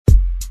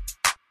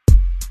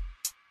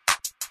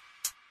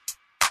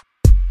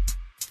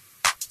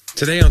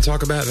Today on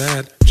Talk About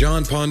That,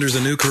 John ponders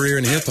a new career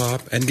in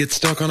hip-hop and gets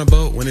stuck on a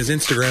boat when his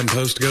Instagram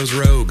post goes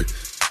rogue.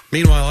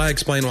 Meanwhile, I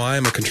explain why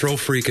I'm a control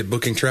freak at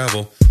booking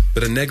travel,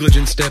 but a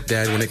negligent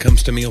stepdad when it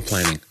comes to meal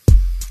planning.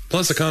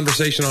 Plus a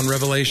conversation on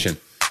Revelation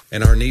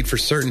and our need for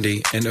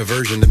certainty and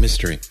aversion to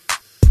mystery.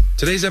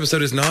 Today's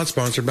episode is not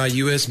sponsored by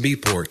USB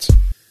ports.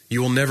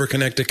 You will never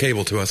connect a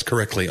cable to us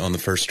correctly on the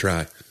first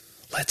try.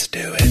 Let's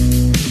do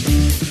it.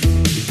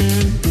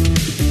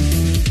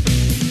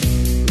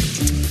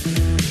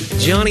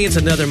 Johnny, it's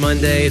another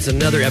Monday. It's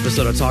another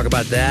episode of Talk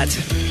About That.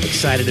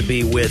 Excited to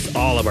be with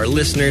all of our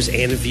listeners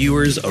and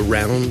viewers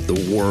around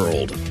the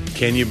world.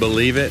 Can you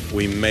believe it?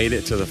 We made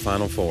it to the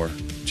Final Four,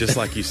 just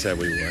like you said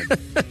we would.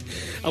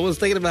 I was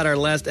thinking about our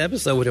last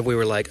episode when we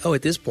were like, oh,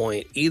 at this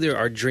point, either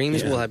our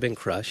dreams will have been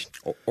crushed.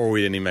 Or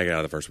we didn't even make it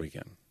out of the first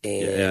weekend.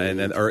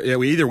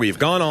 We've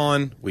gone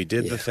on, we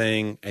did the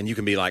thing, and you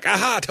can be like,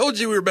 aha, I told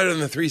you we were better than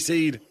the 3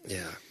 seed.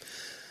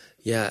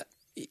 Yeah.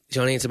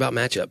 Johnny, it's about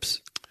matchups.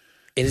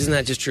 And isn't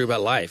that just true about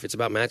life? It's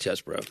about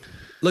matchups, bro.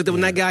 Look, when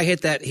that guy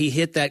hit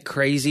that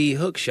crazy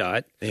hook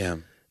shot. Yeah.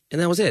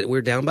 And that was it. We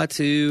were down by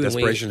 2.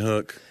 Desperation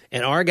hook.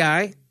 And our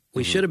guy,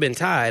 we should have been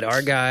tied.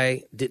 Our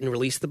guy didn't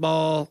release the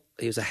ball.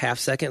 He was a half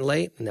second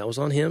late, and that was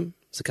on him,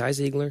 Zakai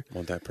Ziegler.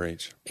 Won't that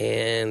preach?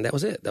 And that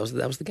was it. That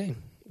was the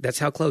game. That's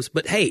how close.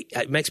 But, hey,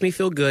 it makes me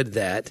feel good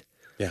that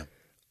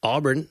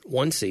Auburn,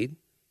 1 seed,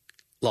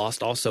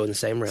 lost also in the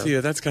same round. See,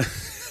 that's kind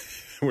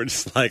of – we're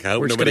just like, I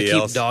hope nobody else – we're just going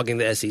to keep dogging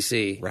the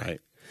SEC. Right.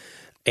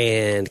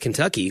 And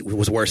Kentucky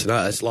was worse than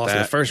us, lost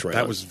in the first round.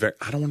 That was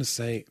I don't want to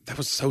say – that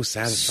was so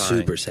satisfying.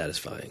 Super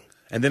satisfying.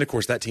 And then, of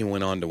course, that team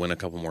went on to win a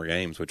couple more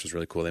games, which was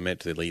really cool. They made it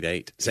to the Elite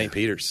Eight. St.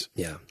 Peter's.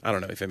 Yeah. I don't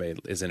know if anybody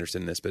is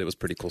interested in this, but it was a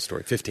pretty cool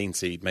story. 15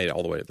 seed, made it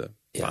all the way to the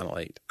Final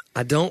 8.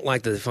 I don't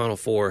like that the Final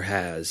Four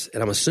has,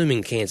 and I'm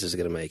assuming Kansas is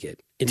going to make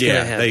it.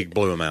 They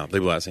blew them out. They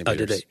blew out St.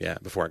 Peter's. Did they? Yeah,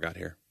 before I got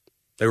here.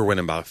 They were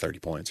winning by 30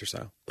 points or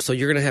so. So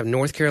you're going to have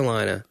North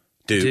Carolina,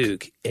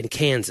 Duke and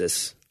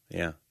Kansas.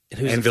 Yeah.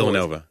 And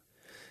Villanova.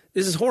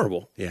 This is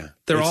horrible. Yeah.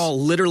 They're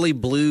all literally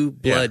blue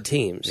blood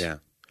teams. Yeah.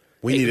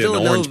 We needed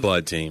an orange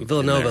blood team.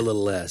 Villanova a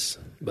little less,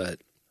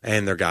 but.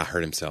 And their guy hurt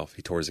himself.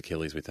 He tore his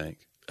Achilles, we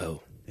think. Oh.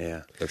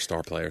 Yeah. They're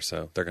star players,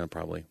 so they're going to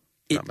probably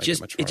not make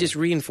it much farther. It just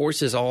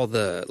reinforces all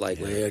the,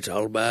 it's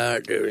all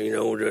about,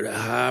 the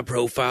high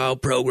profile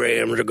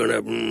programs are going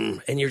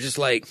to, and you're just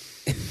like.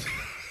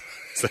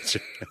 Is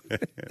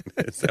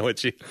that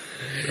what you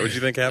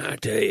think happened? I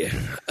tell you.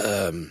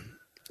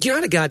 I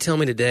had a guy tell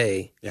me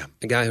today,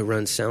 a guy who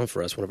runs sound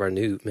for us, one of our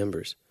new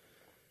members,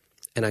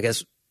 and I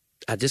guess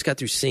I just got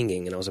through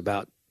singing, and I was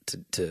about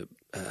to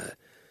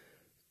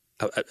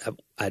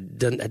I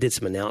did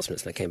some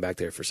announcements, and I came back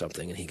there for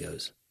something, and he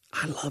goes,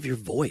 I love your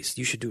voice.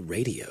 You should do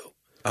radio.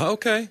 Oh,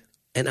 okay.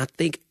 And I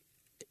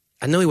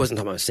know he wasn't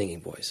talking about a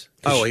singing voice.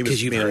 Oh, he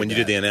was when you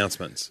did the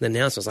announcements. The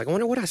announcements, like, I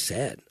wonder what I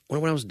said. I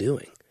wonder what I was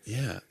doing.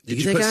 Yeah. Do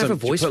you think I have a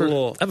voice for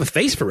I have a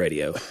face for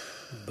radio.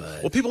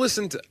 But. Well, people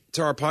listen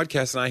to our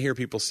podcast, and I hear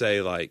people say,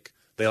 like,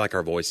 they like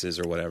our voices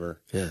or whatever.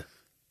 Yeah.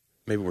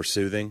 Maybe we're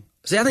soothing.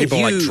 See, I think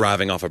people like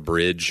driving off a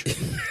bridge.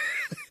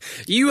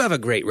 You have a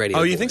great radio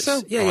voice. You think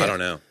so? Yeah, I don't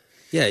know.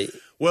 Yeah.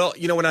 Well,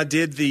 when I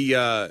did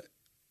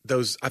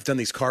I've done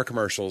these car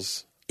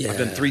commercials. Yeah. I've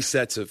done 3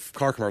 sets of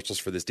car commercials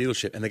for this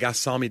dealership, and the guy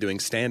saw me doing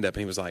stand-up, and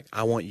he was like,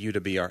 I want you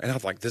to be and I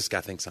was like, this guy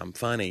thinks I'm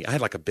funny. I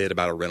had like a bit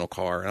about a rental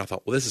car, and I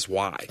thought, well, this is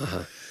why.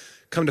 Uh-huh.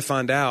 Come to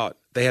find out,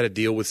 they had a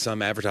deal with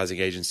some advertising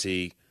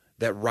agency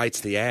that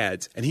writes the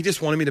ads, and he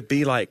just wanted me to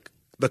be like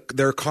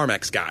their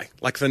CarMax guy,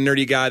 like the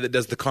nerdy guy that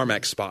does the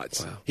CarMax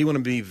spots. Wow. He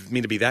wanted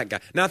me to be that guy.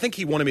 Now, I think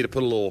he wanted me to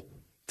put a little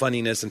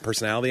funniness and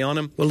personality on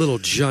him. A little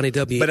Johnny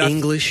W.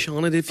 English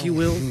on it, if you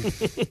will.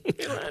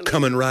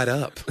 Coming right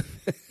up.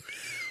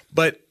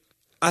 But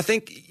I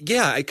think,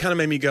 it kind of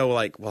made me go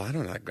like, well, I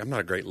don't know. I'm not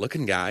a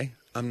great-looking guy.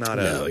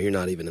 No, you're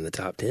not even in the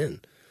top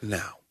 10.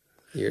 No.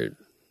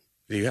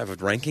 Do you have a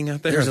ranking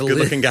out there of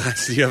good-looking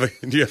guys? Do you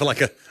have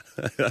like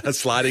a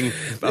sliding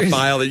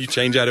file that you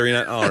change out every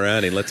night? All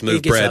righty, let's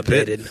move Brad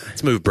Pitt.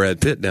 Let's move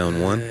Brad Pitt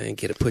down one. And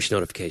get a push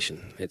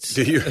notification.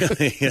 Do you?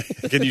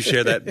 Can you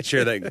share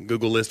that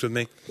Google list with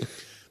me?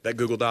 That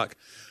Google Doc?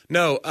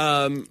 No.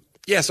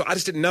 So I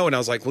just didn't know, and I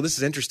was like, well, this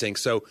is interesting.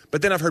 So,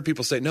 but then I've heard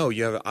people say, no,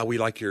 we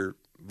like your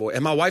voice,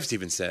 and my wife's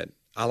even said,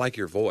 I like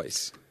your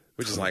voice,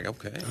 which is like,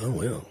 okay. Oh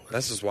well,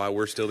 this is why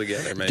we're still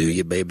together, maybe. Do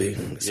you, baby?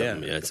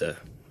 No.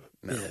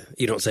 Yeah.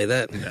 You don't say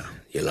that? No.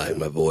 You like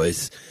my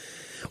voice?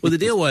 Well, the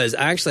deal was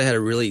I actually had a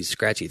really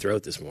scratchy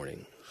throat this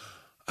morning.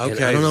 Okay.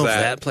 And I don't know if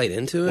that played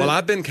into it. Well,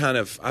 I've had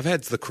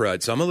the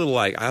crud, so I'm a little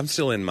I'm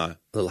still in my... A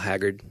little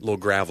haggard. A little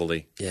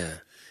gravelly. Yeah.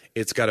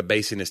 It's got a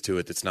bassiness to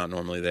it that's not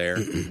normally there.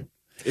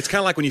 It's kind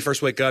of like when you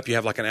first wake up, you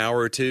have like an hour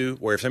or two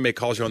where if somebody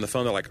calls you on the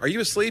phone, they're like, are you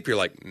asleep? You're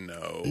like,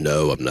 no.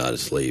 No, I'm not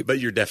asleep. But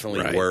you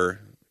definitely were.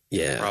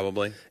 Yeah.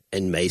 Probably.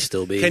 And may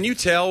still be. Can you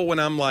tell when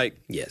I'm like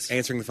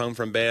answering the phone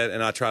from bed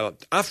and I've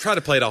tried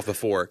to play it off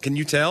before. Can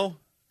you tell?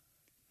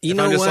 You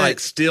know I'm just what? like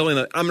still in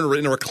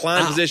a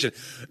reclined position.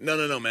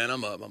 No, man,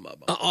 I'm up.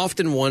 I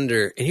often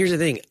wonder, and here's the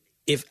thing,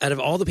 if out of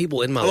all the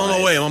people in my I'm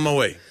life, on my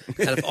way.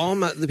 out of all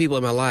the people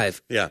in my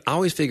life, Yeah. I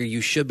always figure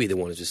you should be the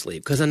one who's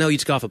asleep because I know you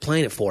just got off a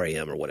plane at 4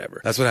 a.m. or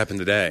whatever. That's what happened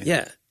today.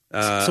 Yeah.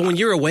 So when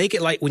you're awake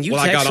at when you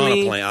Well, text I got on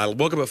me, a plane. I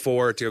woke up at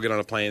 4 to go get on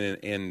a plane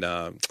in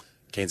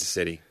Kansas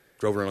City.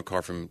 Drove around a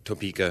car from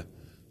Topeka,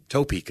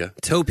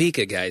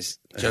 guys.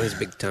 Johnny's a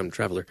big time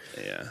traveler.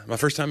 Yeah, my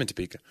first time in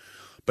Topeka.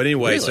 But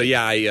anyway, Really? so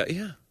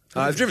yeah,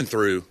 I've driven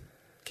through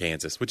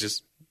Kansas, which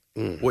is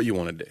what you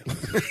want to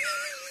do.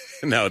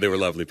 No, they were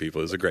lovely people.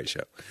 It was a great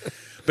show.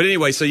 But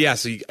anyway, so yeah,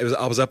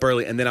 I was up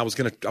early, and then I was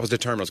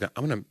determined.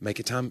 I'm gonna make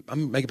it time.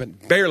 I'm gonna make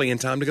it barely in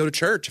time to go to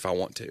church if I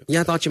want to.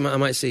 Yeah, I thought I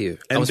might see you.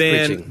 And I was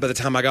then preaching. by the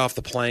time I got off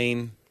the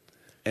plane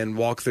and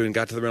walked through and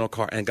got to the rental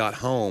car and got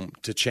home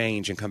to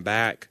change and come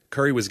back,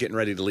 Curry was getting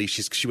ready to leave.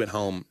 She went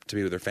home to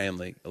be with her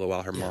family a little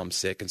while. Her mom's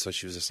sick, and so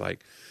she was just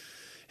like,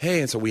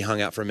 "Hey," and so we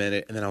hung out for a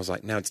minute, and then I was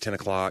like, "Now it's 10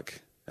 o'clock."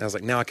 And I was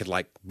like, "Now I could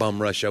like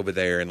bum rush over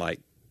there and like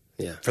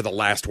for the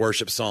last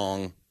worship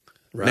song,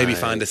 maybe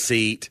find a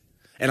seat."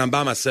 And I'm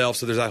by myself,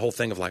 so there's that whole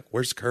thing of like,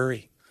 "Where's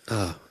Curry?"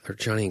 Are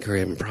Johnny and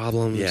Curry having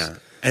problems? Yeah.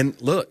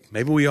 And look,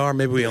 maybe we are,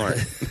 maybe we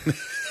aren't.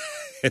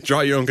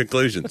 Draw your own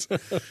conclusions.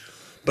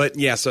 But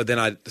yeah, so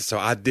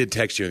I did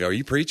text you and go, "Are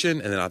you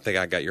preaching?" And then I think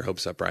I got your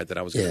hopes up right that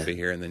I was going to be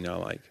here. And then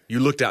you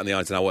looked out in the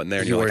audience and I wasn't there.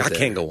 And you're like, "I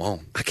can't go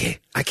on.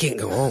 I can't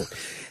go on."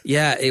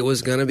 Yeah, it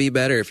was going to be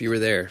better if you were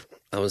there.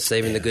 I was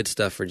saving the good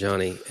stuff for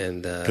Johnny,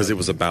 and because it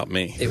was about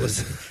me. It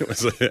was.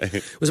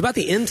 It was about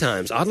the end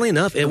times. Oddly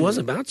enough, it was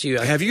about you.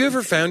 Have you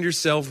ever found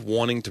yourself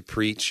wanting to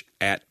preach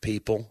at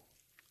people?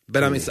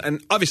 But I mean,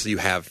 and obviously you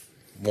have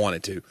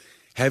wanted to.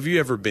 Have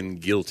you ever been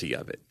guilty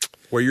of it,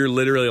 where you're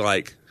literally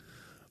like,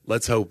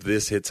 "Let's hope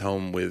this hits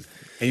home with,"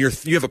 and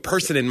you have a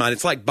person in mind.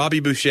 It's like Bobby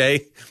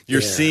Boucher.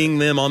 You're seeing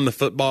them on the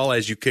football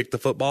as you kick the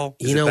football.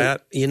 Is it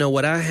that? You know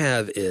what I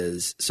have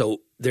is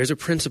there's a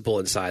principle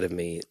inside of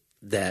me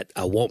that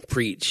I won't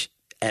preach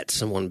at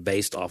someone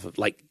based off of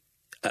like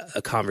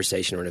a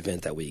conversation or an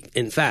event that week.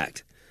 In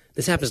fact,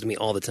 this happens to me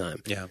all the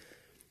time. Yeah.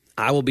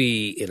 I will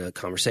be in a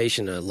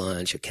conversation, a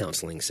lunch, a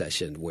counseling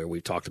session where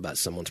we've talked about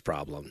someone's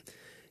problem.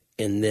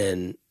 And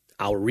then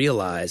I'll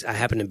realize I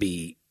happen to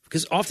be,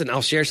 because often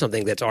I'll share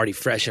something that's already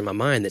fresh in my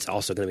mind that's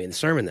also going to be in the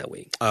sermon that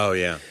week. Oh,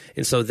 yeah.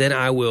 And so then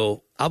I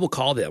will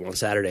call them on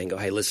Saturday and go,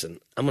 "Hey, listen,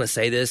 I'm going to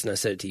say this, and I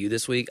said it to you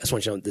this week. I just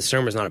want you to know the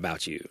sermon's not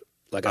about you.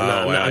 Like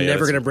I'm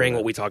never going to bring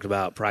what we talked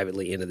about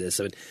privately into this."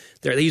 So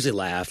they usually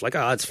laugh, like,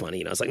 "Oh, that's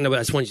funny." It's like, "No, but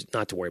I just want you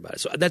not to worry about it."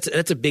 So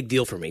that's a big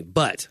deal for me.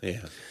 But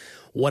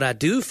what I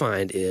do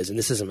find is, and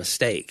this is a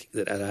mistake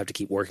that I have to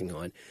keep working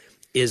on,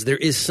 is there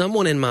is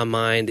someone in my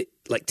mind,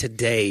 like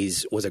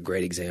today's was a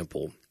great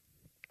example.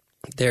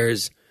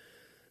 There's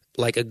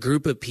like a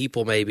group of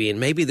people maybe, and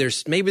maybe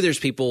there's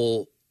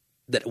people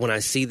that when I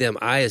see them,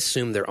 I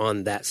assume they're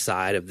on that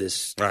side of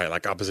this. Right,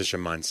 like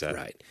opposition mindset.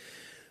 Right.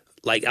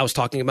 Like I was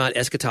talking about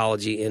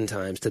eschatology, end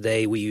times.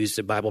 Today we used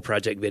a Bible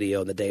Project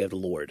video on the Day of the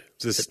Lord.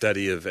 It's a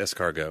study of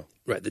escargot.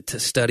 Right, the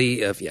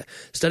study of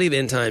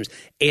end times.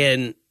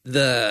 And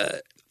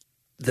the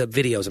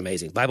video is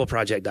amazing.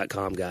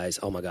 BibleProject.com, guys.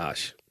 Oh my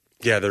gosh.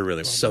 Yeah, they're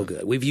really so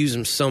good. We've used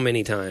them so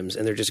many times,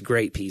 and they're just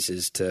great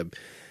pieces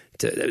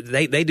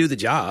they do the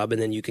job,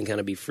 and then you can kind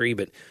of be free.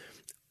 But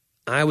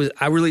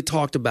I really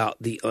talked about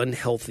the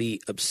unhealthy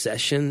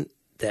obsession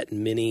that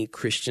many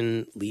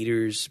Christian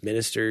leaders,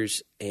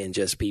 ministers, and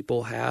just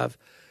people have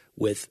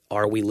with,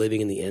 are we living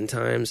in the end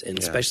times? And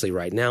especially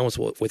right now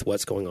with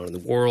what's going on in the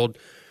world.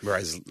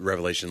 Right, is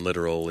Revelation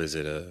literal? Is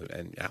it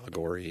an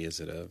allegory? Is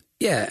it a...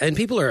 Yeah, and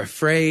people are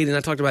afraid. And I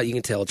talked about you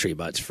can tell a tree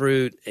by its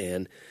fruit.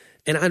 And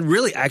I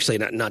really, actually,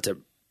 not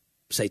to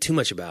say too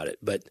much about it,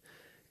 but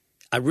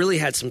I really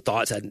had some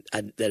thoughts that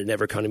had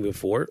never come to me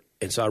before.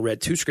 And so I read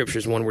two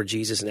scriptures, one where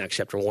Jesus in Acts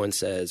chapter 1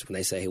 says, when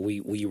they say, "Hey,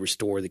 will you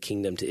restore the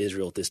kingdom to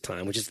Israel at this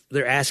time?" Which is,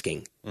 they're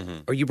asking,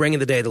 are you bringing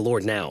the day of the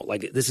Lord now?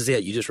 Like, this is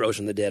it. You just rose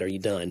from the dead. Are you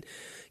done?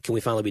 Can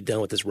we finally be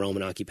done with this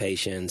Roman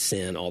occupation,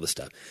 sin, all this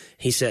stuff?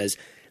 He says,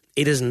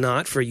 "It is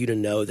not for you to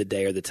know the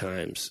day or the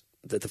times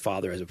that the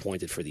Father has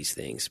appointed for these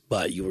things,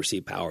 but you will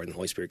receive power and the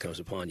Holy Spirit comes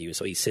upon you." And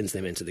so he sends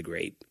them into the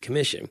Great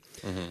Commission.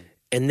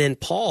 And then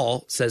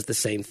Paul says the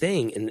same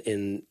thing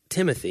in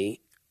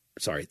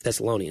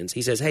Thessalonians.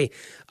 He says, "Hey,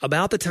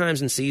 about the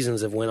times and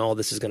seasons of when all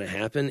this is going to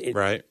happen,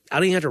 right? I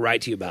don't even have to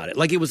write to you about it."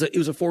 Like it was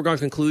a foregone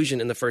conclusion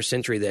in the first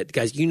century that,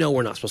 guys,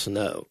 we're not supposed to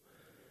know.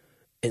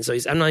 And so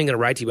I'm not even going to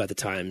write to you about the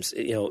times,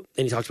 And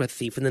he talks about the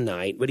thief in the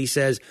night, but he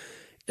says,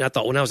 and I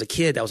thought when I was a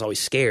kid that was always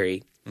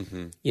scary,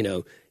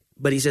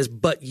 But he says,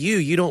 "But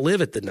you don't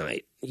live at the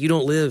night. You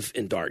don't live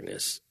in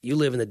darkness. You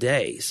live in the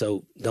day.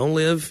 So don't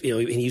live." He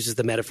uses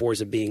the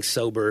metaphors of being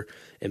sober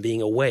and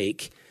being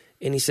awake.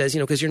 And he says,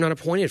 because you're not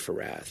appointed for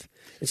wrath.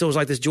 And so it was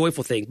like this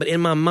joyful thing. But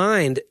in my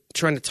mind,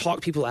 trying to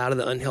talk people out of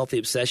the unhealthy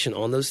obsession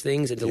on those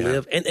things and to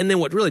live. And then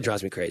what really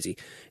drives me crazy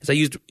is I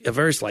used a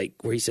verse like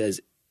where he says,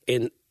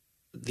 "And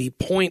the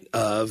point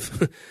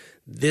of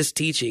this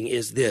teaching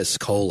is this,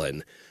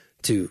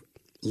 to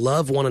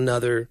love one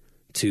another,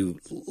 to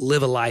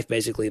live a life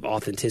basically of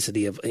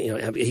authenticity. Of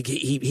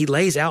he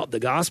lays out the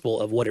gospel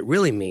of what it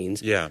really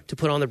means. Yeah. To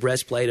put on the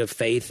breastplate of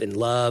faith and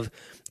love,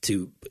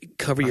 to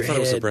cover your I thought head.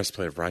 it was the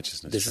breastplate of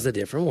righteousness. This is a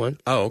different one.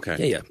 Oh,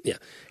 okay. Yeah.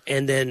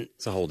 And then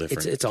It's a whole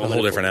different. It's a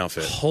whole different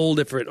outfit. Whole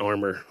different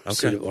armor, Okay.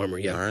 suit of armor.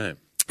 Yeah. All right.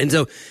 And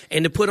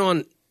to put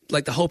on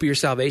like the hope of your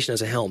salvation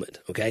as a helmet.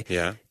 Okay.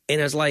 Yeah. And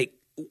I was like,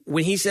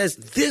 when he says,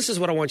 this is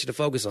what I want you to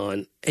focus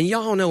on, and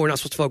y'all know we're not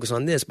supposed to focus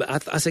on this,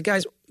 but I said,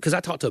 guys, because I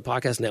talked to a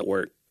podcast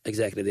network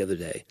executive the other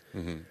day,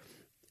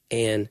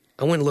 and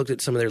I went and looked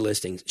at some of their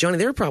listings. Johnny,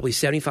 there are probably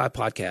 75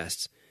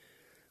 podcasts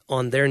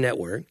on their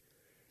network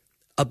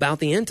about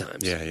the end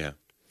times. Yeah.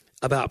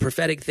 About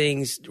prophetic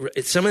things.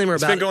 Some of them are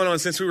It's about... been going on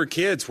since we were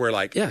kids where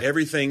like Yeah.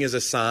 everything is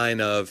a sign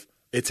of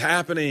it's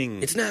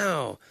happening. It's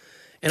now.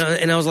 And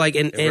I was like...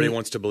 Everybody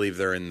wants to believe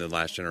they're in the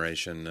last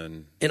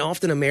generation. And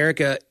often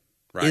America...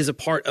 Right. is a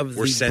part of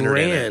We're the centered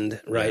in brand,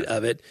 it. right, Yeah.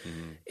 of it.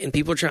 And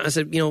people are trying, I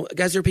said,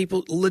 guys, there are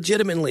people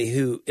legitimately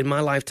who in my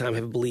lifetime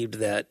have believed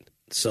that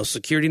Social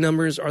Security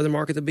numbers are the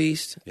mark of the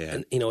beast. Yeah.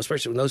 And,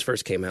 especially when those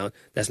first came out.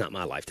 That's not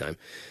my lifetime.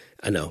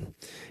 I know.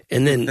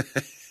 And then,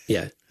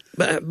 yeah.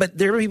 But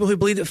there are people who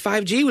believe that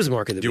 5G was the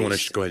mark of the Do you beast.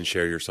 want to go ahead and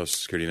share your Social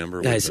Security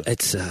number? Guys, with the-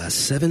 it's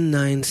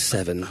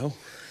 797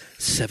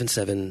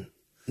 77.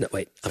 No,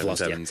 wait, I've lost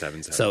it.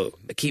 7777. So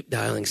keep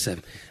dialing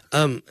 7.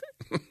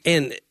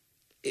 And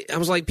I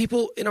was like,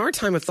 people in our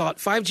time have thought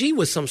 5G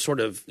was some sort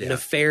of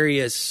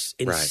nefarious,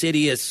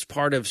 insidious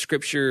part of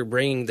Scripture,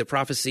 bringing the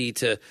prophecy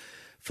to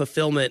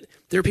fulfillment.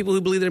 There are people who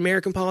believe that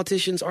American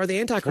politicians are the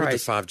What are the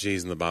Antichrist.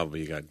 5Gs in the Bible?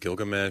 You got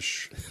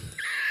Gilgamesh,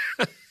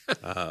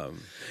 Gargamel.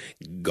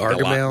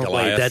 Goliath,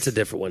 Wait, that's a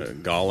different one.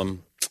 Gollum.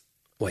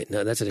 Wait,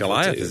 no, that's a different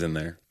Goliath one too. is in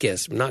there.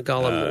 Yes, not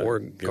Gollum or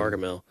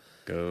Gargamel.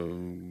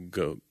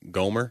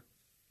 Gomer.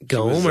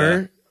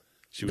 Gomer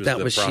She was That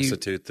the was she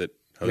prostitute that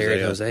Hosea.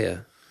 married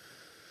Hosea.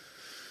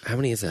 How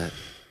many is that?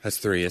 That's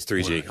 3. It's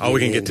 3G. All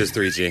we can get to is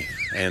 3G.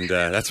 And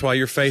that's why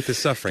your faith is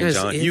suffering, Guys,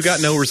 John. You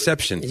got no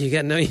reception. You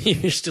got no.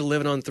 You're still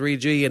living on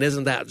 3G, and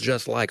isn't that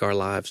just like our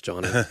lives,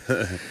 Johnny?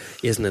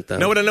 Isn't it though?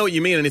 No, but I know what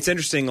you mean, and it's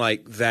interesting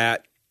like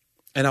that.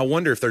 And I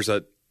wonder if there's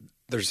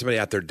somebody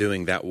out there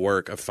doing that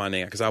work of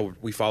finding out, because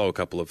we follow a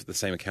couple of the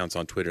same accounts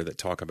on Twitter that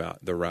talk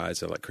about the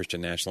rise of like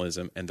Christian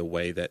nationalism and the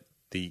way that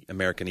the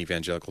American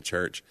evangelical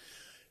church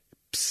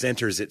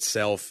centers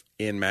itself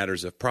in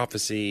matters of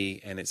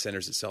prophecy, and it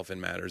centers itself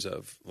in matters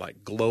of like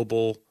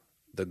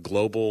the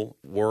global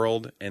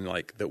world, and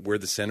like that we're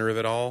the center of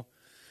it all.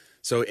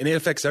 So, and it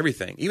affects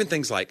everything. Even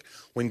things like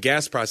when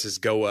gas prices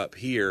go up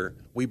here,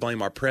 we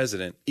blame our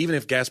president. Even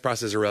if gas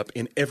prices are up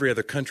in every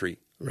other country,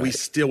 we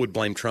still would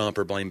blame Trump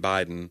or blame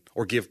Biden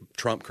or give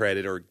Trump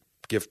credit or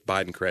give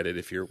Biden credit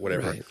if you're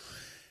whatever. Right.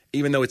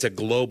 Even though it's a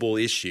global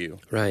issue.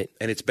 Right.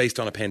 And it's based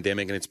on a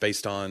pandemic and it's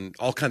based on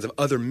all kinds of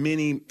other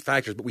many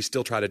factors, but we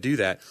still try to do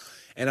that.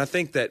 And I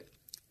think that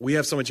we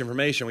have so much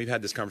information. We've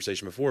had this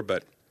conversation before,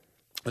 but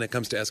when it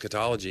comes to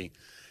eschatology,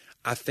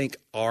 I think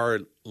our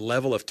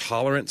level of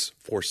tolerance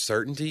for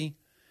certainty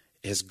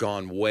has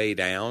gone way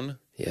down.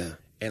 Yeah.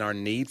 And our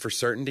need for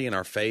certainty in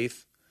our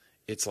faith,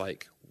 it's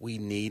like we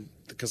need,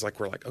 because like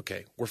we're like,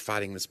 okay, we're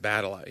fighting this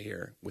battle out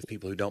here with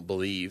people who don't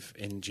believe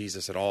in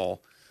Jesus at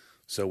all.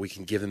 So we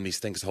can give them these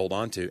things to hold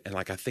on to. And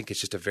like, I think it's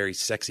just a very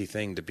sexy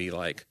thing to be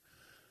like,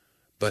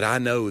 but I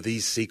know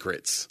these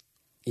secrets.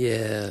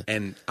 Yeah.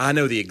 And I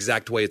know the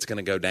exact way it's going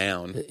to go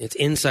down. It's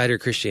insider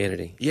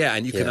Christianity. Yeah,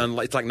 and you can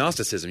it's like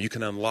Gnosticism. You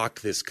can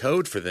unlock this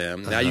code for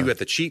them. Now you get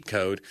the cheat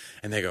code,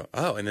 and they go,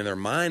 oh, and then their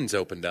minds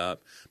opened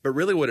up. But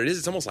really what it is,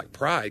 it's almost like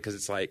pride, because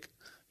it's like,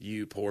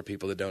 you poor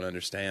people that don't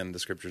understand the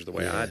scriptures the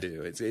way I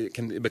do. It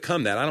can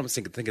become that. I don't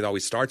think it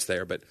always starts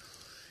there, but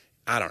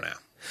I don't know.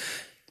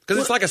 Because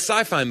it's like a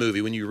sci-fi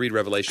movie when you read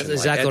Revelation. That's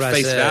exactly like, what at I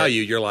face said.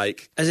 value, you're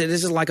like, As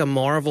this is like a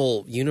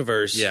Marvel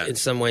universe in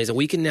some ways, and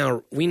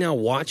we now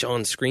watch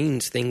on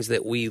screens things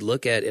that we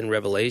look at in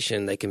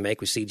Revelation. They can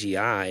make with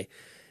CGI,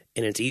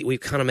 and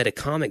we've kind of made a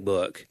comic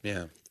book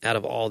out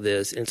of all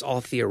this, and it's all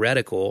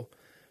theoretical.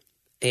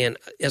 And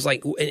it's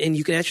like, and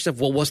you can ask yourself,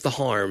 well, what's the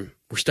harm?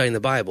 We're studying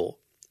the Bible,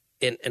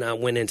 and I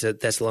went into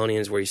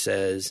Thessalonians where he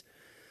says,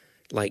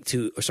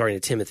 to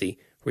Timothy,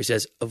 where he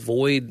says,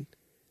 avoid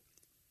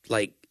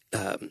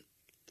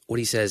what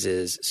he says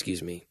is,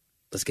 excuse me,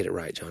 let's get it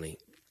right, Johnny.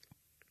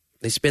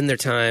 They spend their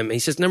time, he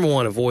says, number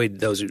one, avoid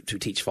those who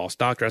teach false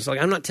doctrine. It's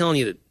like, I'm not telling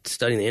you that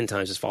studying the end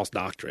times is false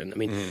doctrine. I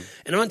mean, and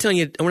I'm not telling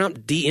you, we're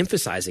not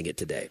de-emphasizing it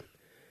today.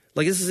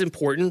 Like, this is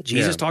important.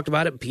 Jesus talked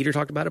about it. Peter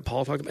talked about it.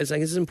 Paul talked about it. It's like,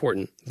 this is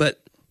important.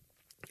 But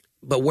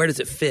where does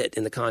it fit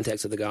in the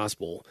context of the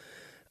gospel?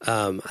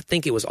 I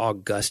think it was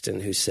Augustine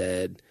who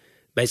said,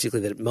 basically,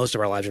 that most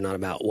of our lives are not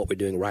about what we're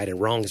doing right and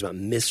wrong. It's about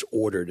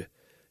misordered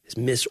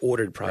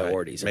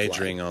priorities. right. Of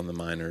Majoring life. on the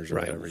minors or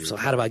whatever. So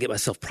how do I get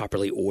myself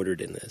properly ordered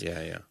in this?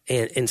 Yeah.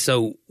 And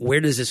so where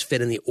does this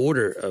fit in the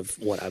order of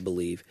what I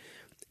believe?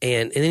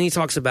 And then he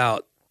talks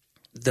about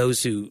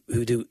those who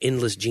do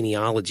endless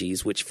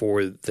genealogies, which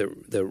for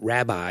the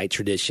rabbi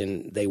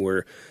tradition, they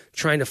were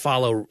trying to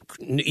follow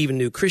even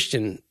new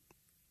Christian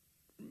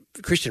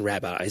Christian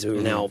rabbis who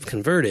are now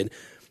converted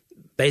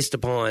based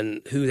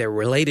upon who they're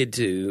related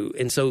to.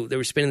 And so they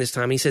were spending this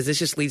time. He says this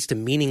just leads to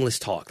meaningless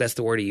talk. That's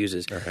the word he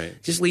uses. Right.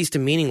 Just leads to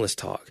meaningless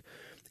talk.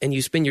 And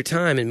you spend your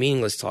time in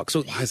meaningless talk.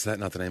 So why is that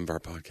not the name of our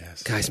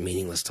podcast? Guys,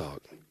 meaningless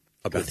talk.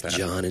 About with that.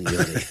 John and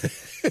Johnny.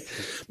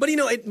 But,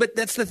 but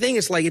that's the thing.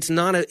 It's like it's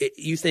not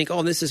you think,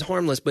 oh, this is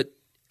harmless. But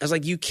I was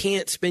like, you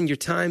can't spend your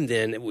time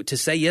then. To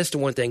say yes to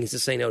one thing is to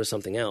say no to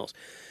something else.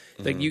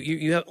 Like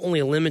you have only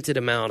a limited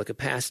amount of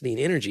capacity and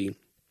energy.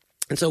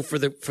 And so for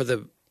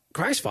the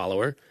Christ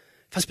follower,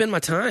 if I spend my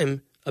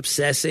time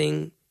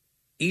obsessing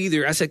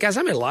I said, guys,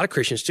 I met a lot of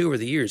Christians too over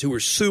the years who were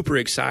super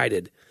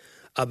excited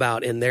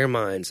about, in their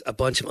minds, a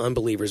bunch of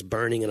unbelievers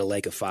burning in a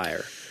lake of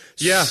fire.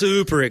 Yeah.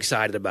 Super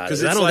excited about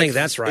it. I don't think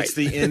that's right. It's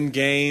the end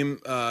game.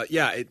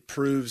 It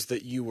proves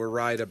that you were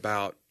right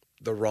about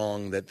the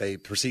wrong that they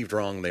perceived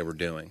wrong they were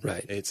doing.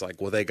 Right. It's like,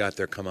 well, they got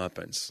their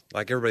comeuppance.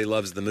 Like everybody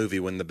loves the movie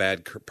when the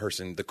bad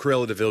person, the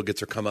Cruella de Vil,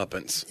 gets her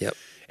comeuppance. Yep.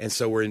 And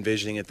so we're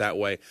envisioning it that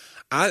way.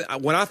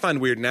 What I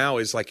find weird now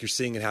is like you're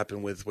seeing it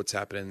happen with what's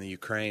happening in the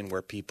Ukraine,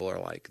 where people are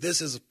like,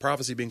 this is a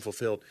prophecy being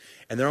fulfilled.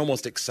 And they're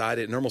almost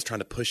excited and they're almost trying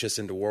to push us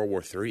into World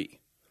War III.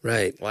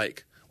 Right.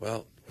 Like,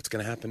 well, what's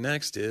going to happen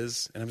next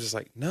is, and I'm just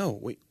like,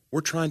 no,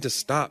 we're trying to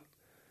stop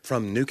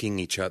from nuking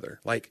each other.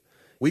 Like,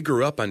 we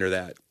grew up under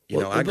that.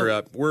 I grew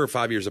up, we're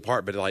 5 years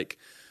apart, but like,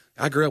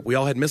 I grew up, we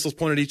all had missiles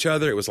pointed at each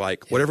other. It was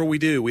like, whatever we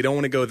do, we don't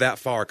want to go that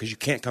far because you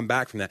can't come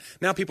back from that.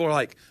 Now people are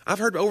like,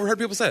 overheard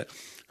people say,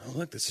 oh,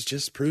 look, this is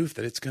just proof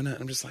that it's going to,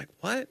 I'm just like,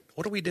 what?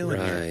 What are we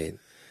doing here?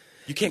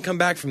 You can't come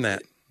back from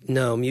that.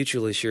 No,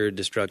 mutually assured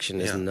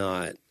destruction is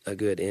not a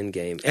good end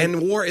game.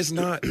 And war is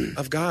not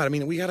of God. I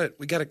mean, we gotta,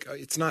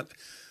 it's not,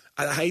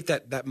 I hate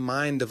that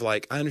mind of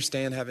like, I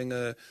understand having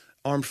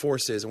armed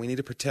forces and we need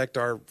to protect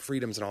our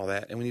freedoms and all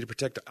that. And we need to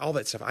protect all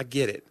that stuff. I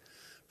get it.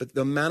 But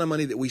the amount of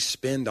money that we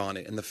spend on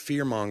it and the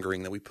fear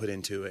mongering that we put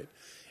into it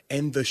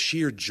and the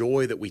sheer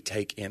joy that we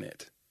take in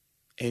it,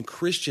 and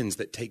Christians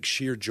that take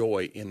sheer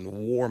joy in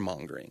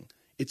warmongering,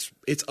 it's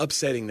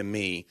upsetting to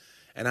me.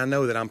 And I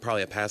know that I'm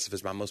probably a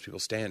pacifist by most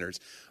people's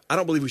standards. I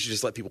don't believe we should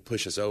just let people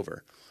push us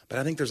over. But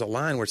I think there's a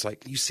line where it's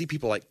like you see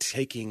people like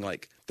taking,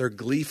 like they're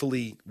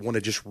gleefully want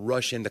to just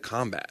rush into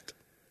combat.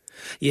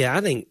 Yeah, I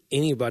think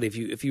anybody,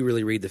 if you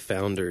really read the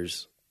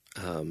founders,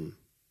 and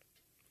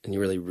you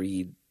really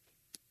read,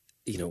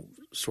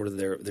 sort of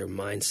their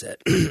mindset,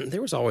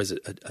 there was always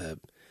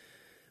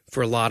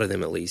for a lot of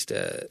them at least,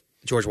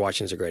 George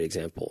Washington's a great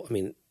example. I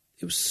mean,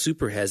 it was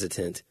super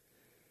hesitant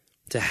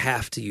to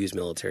have to use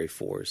military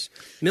force.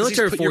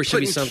 Military force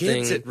should be something. You're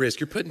putting kids at risk.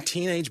 You're putting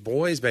teenage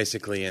boys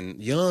basically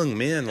and young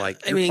men.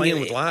 Like you're playing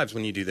with lives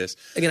when you do this.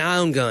 Again, I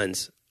own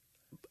guns.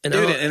 And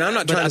I'm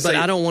not trying to say,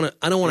 but I don't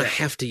want to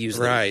have to use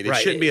them. Right. It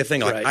shouldn't be a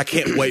thing. Like I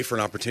can't wait for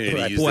an opportunity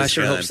to use Boy, this I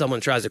sure gun. hope someone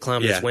tries to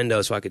climb this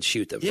window so I could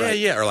shoot them.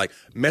 Yeah. Or like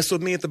mess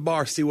with me at the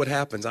bar, see what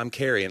happens. I'm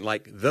carrying.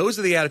 Like those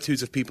are the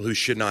attitudes of people who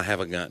should not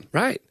have a gun.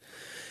 Right.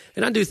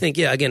 And I do think,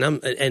 again,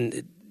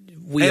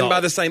 by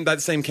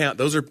the same count,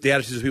 those are the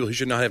attitudes of people who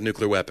should not have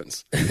nuclear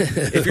weapons.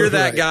 If you're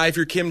that guy, if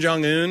you're Kim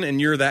Jong-un and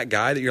you're that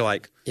guy that you're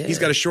like, he's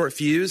got a short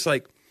fuse,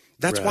 like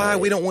that's why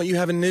we don't want you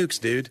having nukes,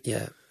 dude.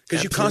 Yeah.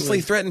 Because you constantly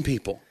threaten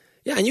people.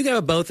 Yeah, and you can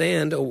have a both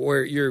and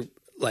where you're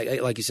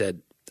like you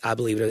said, I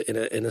believe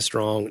in a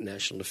strong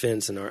national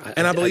defense, and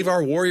I believe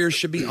our warriors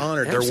should be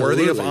honored. Absolutely.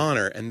 They're worthy of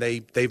honor, and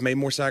they've made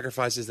more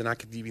sacrifices than I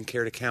could even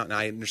care to count, and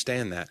I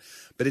understand that.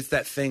 But it's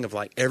that thing of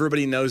like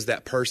everybody knows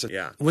that person.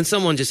 Yeah. When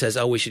someone just says,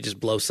 "Oh, we should just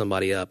blow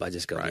somebody up," I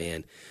just go,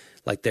 man.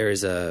 Like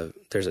there's a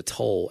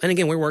toll, and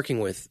again, we're working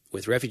with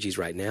refugees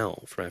right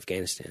now from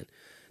Afghanistan.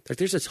 Like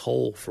there's a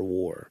toll for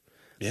war.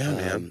 Yeah,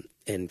 man.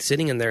 And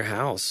sitting in their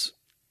house,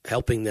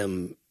 helping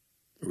them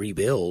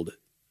rebuild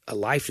a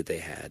life that they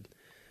had.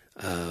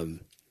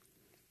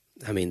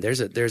 I mean, there's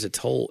a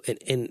toll,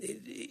 and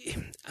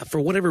for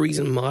whatever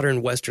reason,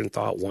 modern Western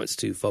thought wants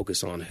to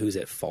focus on who's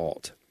at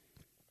fault,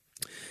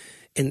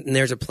 and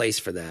there's a place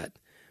for that.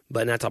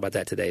 But and I talk about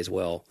that today as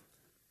well.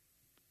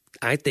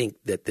 I think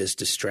that this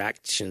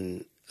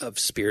distraction of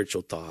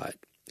spiritual thought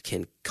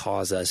can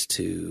cause us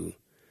to.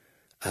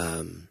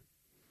 I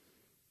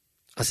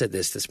said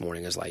this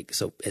morning. I was like,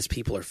 so as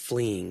people are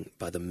fleeing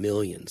by the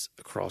millions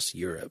across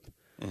Europe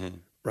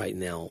right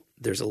now,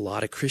 there's a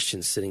lot of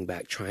Christians sitting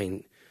back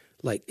trying.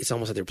 Like it's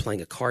almost like they're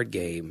playing a card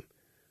game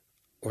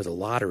or the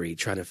lottery,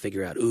 trying to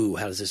figure out,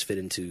 how does this fit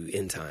into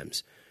end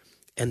times?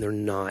 And they're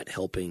not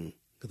helping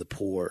the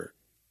poor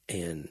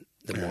and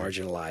the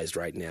marginalized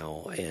right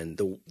now, and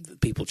the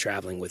people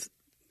traveling with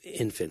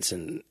infants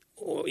and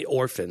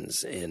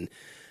orphans and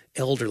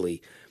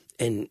elderly.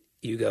 And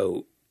you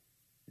go,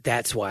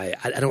 that's why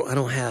I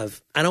don't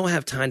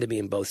have time to be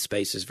in both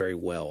spaces very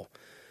well.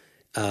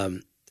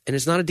 And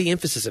it's not a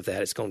de-emphasis of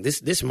that. It's going,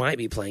 this might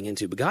be playing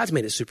into, but God's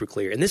made it super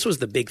clear. And this was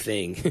the big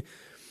thing.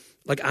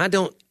 Like I'm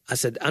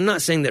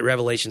not saying that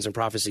revelations and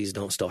prophecies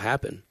don't still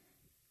happen.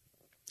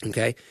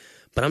 Okay.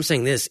 But I'm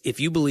saying this, if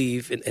you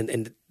believe,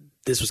 and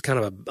this was kind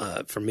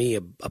of for me,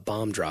 a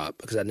bomb drop,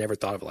 because I never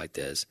thought of it like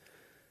this.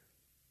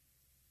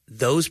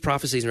 those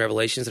prophecies and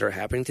revelations that are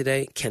happening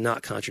today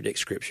cannot contradict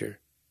Scripture.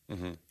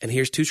 And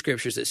here's 2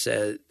 scriptures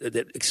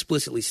that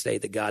explicitly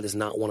state that God does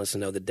not want us to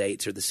know the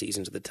dates or the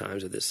seasons or the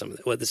times of this.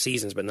 The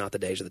seasons, but not the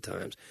days or the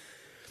times.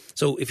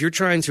 So if you're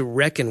trying to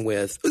reckon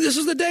with, this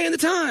is the day and the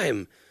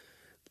time,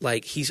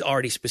 like he's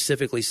already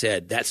specifically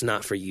said, that's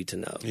not for you to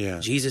know. Yeah.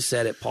 Jesus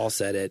said it, Paul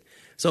said it.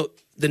 So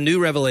the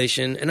new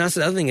revelation, and that's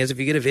the other thing is, if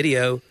you get a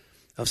video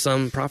of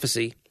some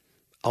prophecy,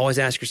 always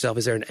ask yourself,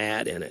 is there an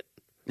ad in it?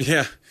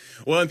 Yeah.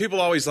 Well, and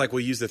people always will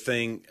use the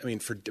thing.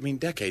 For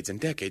decades and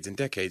decades and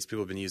decades,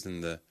 people have been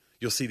using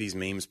you'll see these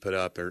memes put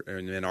up, or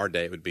in our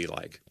day, it would be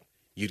like,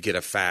 you'd get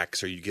a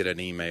fax or you'd get an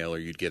email or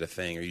you'd get a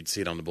thing or you'd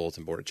see it on the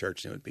bulletin board at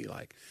church, and it would be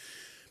like,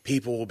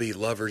 people will be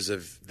lovers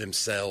of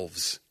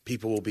themselves.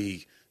 People will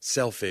be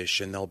selfish,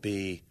 and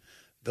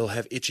they'll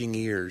have itching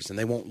ears, and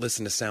they won't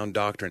listen to sound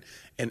doctrine.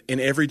 And in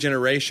every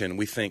generation,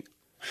 we think,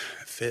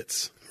 it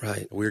fits.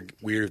 Right.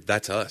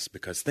 That's us,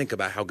 because think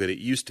about how good it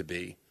used to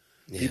be.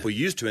 Yeah. People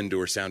used to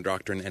endure sound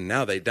doctrine, and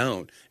now they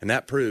don't. And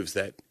that proves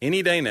that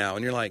any day now,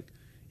 and you're like,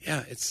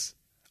 yeah,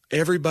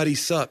 everybody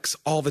sucks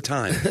all the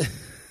time.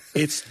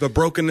 It's the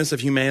brokenness of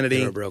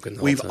humanity. We're broken the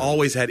whole We've time.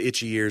 always had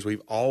itchy ears.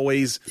 We've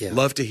always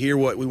loved to hear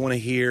what we want to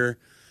hear.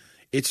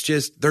 It's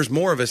just, there's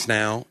more of us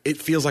now. It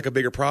feels like a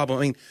bigger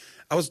problem.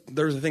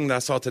 There was a thing that I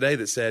saw today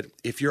that said,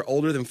 if you're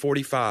older than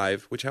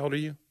 45, which, how old are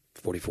you?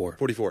 44.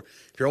 44.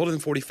 If you're older than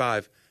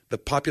 45, the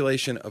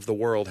population of the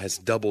world has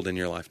doubled in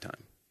your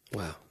lifetime.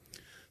 Wow.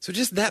 So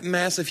just that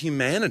massive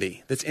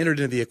humanity that's entered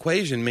into the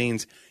equation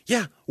means,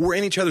 yeah, we're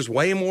in each other's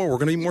way more. We're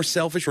going to be more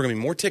selfish. We're going to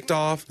be more ticked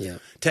off. Yeah.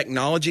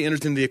 Technology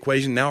enters into the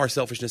equation. Now our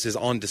selfishness is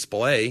on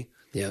display.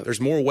 Yeah.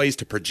 There's more ways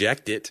to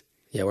project it.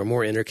 Yeah, we're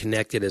more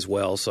interconnected as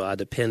well, so I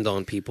depend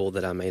on people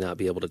that I may not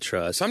be able to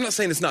trust. So I'm not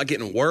saying it's not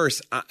getting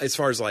worse as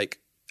far as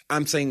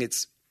I'm saying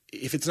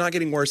if it's not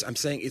getting worse, I'm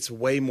saying it's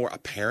way more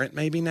apparent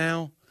maybe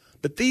now.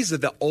 But these are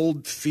the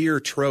old fear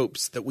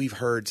tropes that we've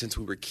heard since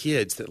we were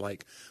kids that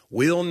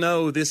we'll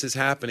know this is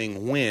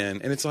happening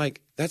when. And it's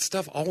like, that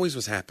stuff always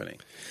was happening.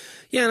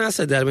 Yeah, and I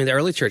said that. The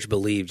early church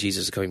believed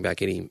Jesus is coming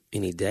back any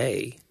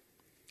day.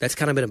 That's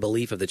kind of been a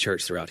belief of the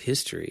church throughout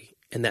history.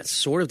 And that's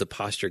sort of the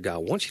posture God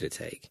wants you to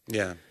take.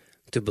 Yeah.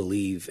 To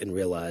believe and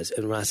realize.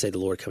 And when I say the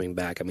Lord coming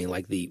back, I mean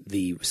like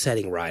the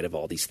setting right of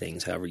all these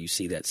things, however you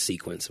see that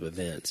sequence of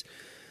events.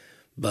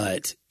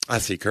 But I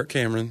see Kirk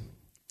Cameron.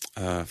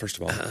 First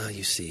of all,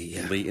 you see,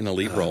 yeah. in a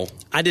lead role.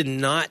 I did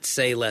not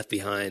say Left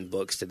Behind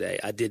books today.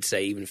 I did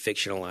say even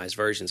fictionalized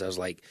versions. I was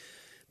like,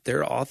 there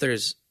are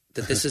authors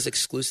that this is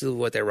exclusively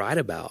what they write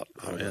about.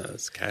 Oh yeah,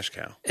 it's a cash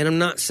cow. And I'm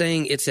not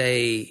saying it's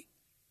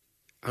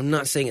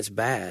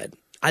bad.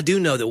 I do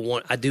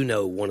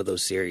know one of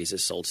those series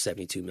has sold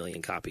 72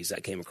 million copies.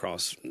 That came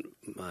across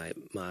my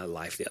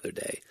life the other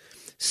day.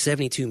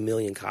 72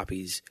 million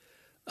copies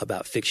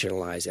about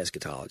fictionalized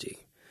eschatology.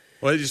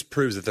 Well, it just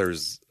proves that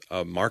there's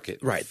a market.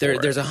 Right. For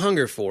There's a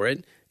hunger for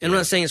it. And I'm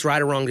not saying it's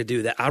right or wrong to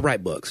do that. I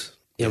write books.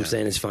 You know what I'm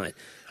saying? It's fine.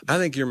 I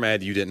think you're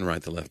mad you didn't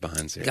write the Left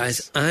Behind series.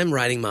 Guys, I'm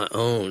writing my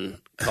own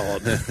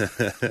called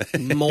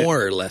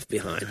More Left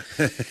Behind.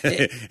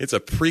 It's a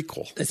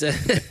prequel.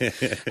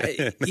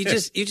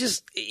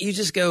 You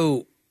just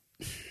go,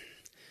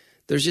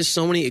 there's just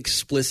so many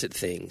explicit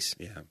things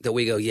that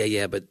we go,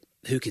 yeah, but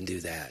who can do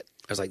that?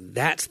 I was like,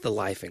 that's the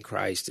life in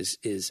Christ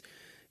is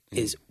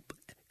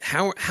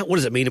how what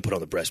does it mean to put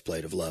on the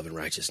breastplate of love and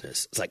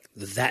righteousness? It's like,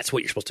 that's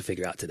what you're supposed to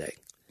figure out today.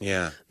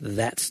 Yeah.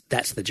 That's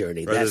the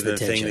journey. Rather that's than the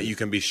tension. thing that you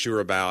can be sure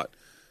about,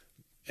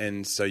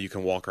 and so you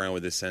can walk around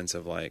with this sense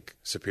of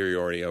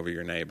superiority over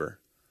your neighbor.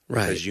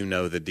 Right. Because you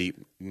know the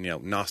deep,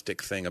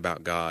 Gnostic thing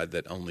about God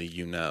that only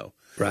you know.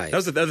 Right. That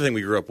was the other thing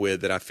we grew up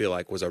with that I feel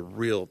like was a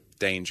real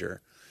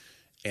danger,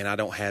 and I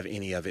don't have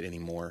any of it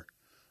anymore.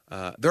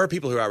 There are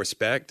people who I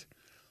respect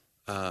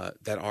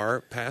that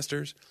are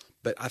pastors,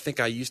 but I think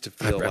I used to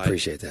feel I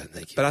appreciate that.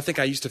 Thank you. But I think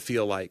I used to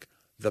feel like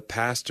the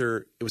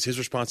pastor, it was his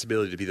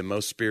responsibility to be the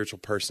most spiritual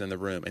person in the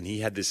room, and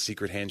he had this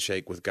secret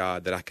handshake with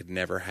God that I could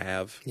never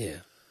have. Yeah.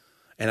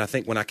 And I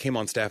think when I came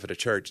on staff at a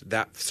church,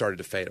 that started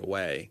to fade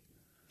away.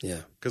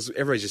 Yeah. Because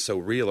everybody's just so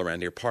real around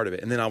here, part of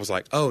it. And then I was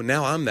like, oh,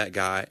 now I'm that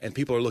guy, and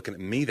people are looking at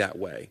me that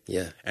way.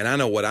 Yeah. And I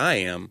know what I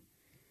am,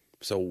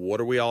 so what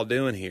are we all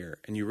doing here?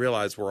 And you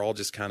realize we're all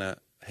just kind of,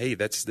 hey,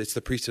 that's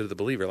the priesthood of the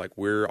believer. Like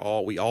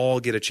we all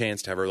get a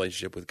chance to have a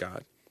relationship with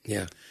God.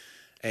 Yeah.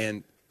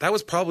 And that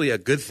was probably a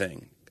good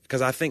thing.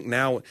 Because I think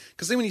now,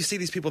 because then when you see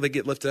these people, they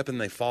get lifted up and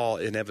they fall,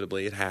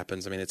 inevitably it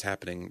happens. I mean, it's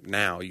happening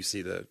now. You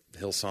see the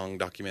Hillsong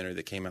documentary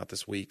that came out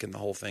this week and the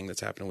whole thing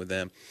that's happening with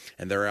them.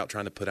 And they're out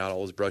trying to put out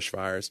all those brush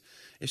fires.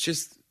 It's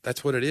just,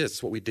 that's what it is.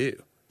 It's what we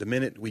do. The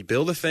minute we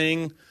build a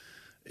thing,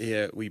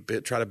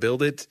 try to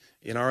build it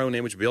in our own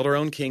image, build our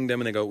own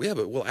kingdom, and they go, yeah,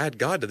 but we'll add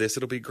God to this.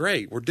 It'll be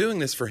great. We're doing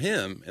this for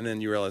him. And then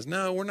you realize,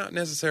 no, we're not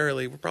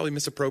necessarily. We're probably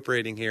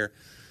misappropriating here.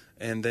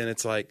 And then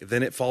it's like,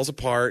 then it falls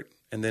apart.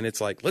 And then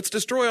it's like, let's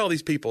destroy all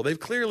these people. They've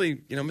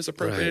clearly,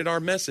 misappropriated our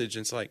message.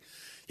 And it's like,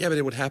 yeah, but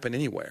it would happen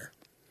anywhere.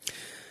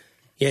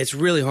 Yeah, it's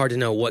really hard to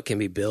know what can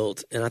be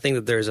built, and I think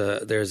that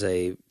there's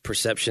a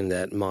perception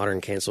that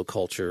modern cancel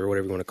culture, or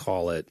whatever you want to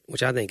call it,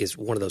 which I think is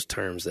one of those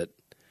terms that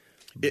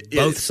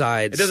both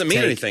sides. It doesn't mean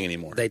anything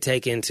anymore. They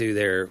take into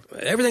their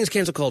everything's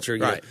cancel culture,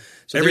 right?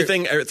 So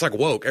everything, it's like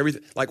woke.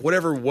 Everything, like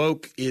whatever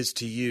woke is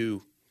to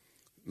you,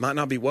 might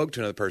not be woke to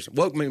another person.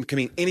 Woke can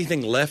mean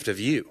anything left of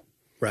you.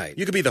 Right.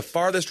 You could be the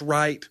farthest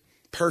right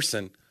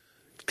person.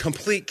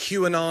 Complete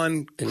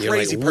QAnon and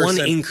crazy like person.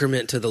 One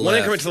increment to the one left. One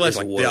increment to the left.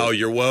 Like, woke. oh,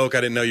 you're woke.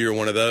 I didn't know you were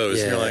one of those.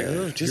 Yeah, and you're like,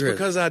 oh, just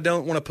because I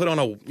don't want to put on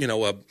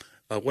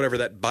a whatever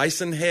that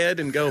bison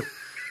head and go,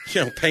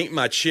 paint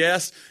my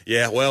chest.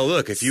 Yeah, well,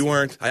 look, if you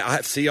weren't,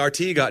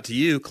 CRT got to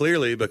you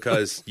clearly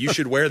because you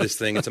should wear this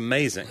thing. It's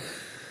amazing.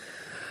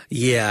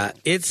 Yeah,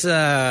 it's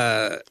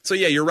So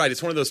yeah, you're right.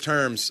 It's one of those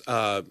terms. It's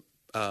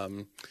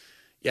one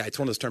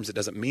of those terms that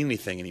doesn't mean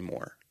anything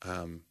anymore.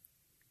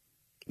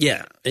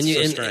 Yeah, and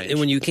strange. And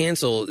when you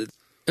cancel,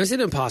 it's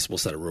an impossible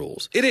set of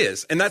rules. It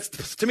is, and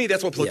that's to me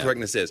that's what political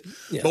correctness is.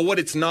 Yeah. But what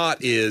it's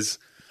not is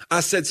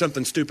I said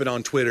something stupid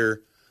on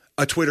Twitter.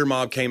 A Twitter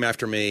mob came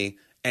after me,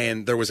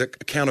 and there was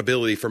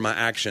accountability for my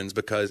actions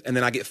and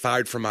then I get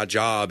fired from my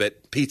job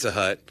at Pizza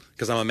Hut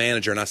because I'm a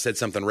manager and I said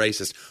something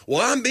racist.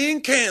 Well, I'm being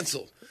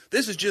canceled.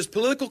 This is just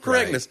political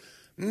correctness.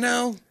 Right.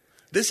 No,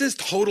 this is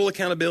total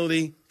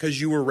accountability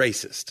because you were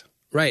racist.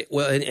 Right.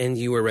 Well, and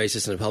you were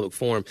racist in a public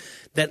forum.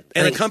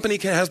 A company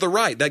has the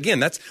right. Again,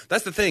 that's the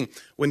thing.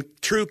 When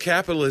true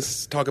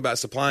capitalists talk about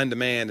supply and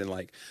demand and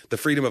like the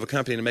freedom of a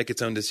company to make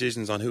its own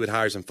decisions on who it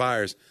hires and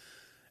fires,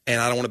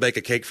 and I don't want to bake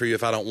a cake for you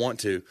if I don't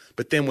want to.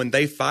 But then when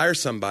they fire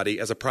somebody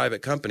as a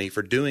private company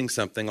for doing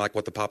something like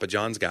what the Papa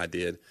John's guy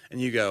did, and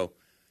you go,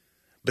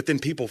 but then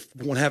people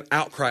want to have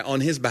outcry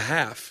on his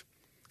behalf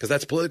because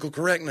that's political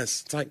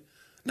correctness. It's like,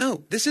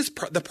 no, this is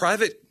the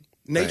private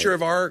nature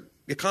of our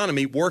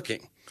economy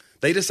working.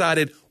 They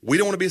decided we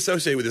don't want to be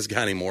associated with this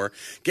guy anymore.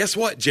 Guess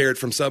what, Jared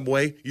from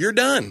Subway? You're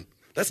done.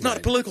 That's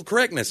not political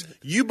correctness.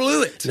 You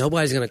blew it.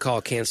 Nobody's going to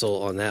call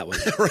cancel on that one.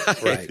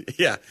 Right.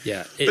 Yeah.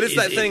 Yeah. But it's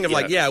that thing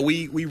of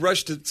we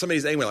rush to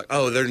somebody's aim. We're like,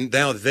 oh,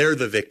 they're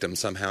the victim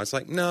somehow. It's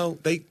like, no,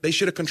 they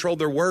should have controlled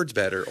their words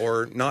better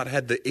or not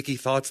had the icky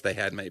thoughts they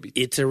had maybe.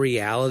 It's a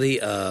reality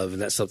of,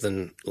 and that's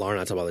something Laura and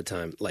I talk about all the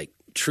time, like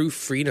true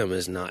freedom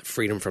is not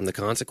freedom from the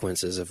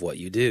consequences of what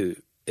you do.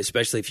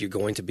 Especially if you're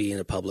going to be in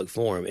a public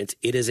forum. It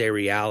is a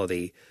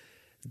reality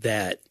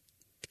that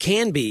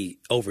can be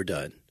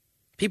overdone.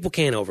 People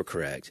can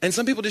overcorrect. And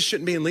some people just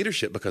shouldn't be in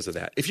leadership because of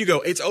that. If you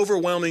go, it's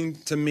overwhelming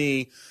to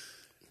me,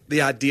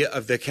 the idea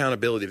of the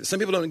accountability. Some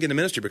people don't get into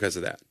ministry because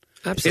of that.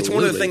 Absolutely. It's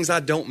one of the things I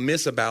don't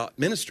miss about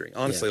ministry,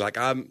 honestly. Yeah.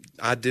 Like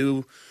I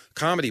do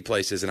comedy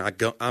places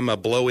and I'm a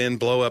blow in,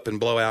 blow up, and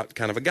blow out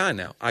kind of a guy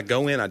now. I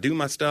go in, I do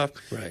my stuff,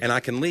 and I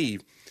can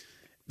leave.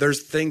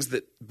 There's things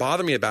that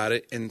bother me about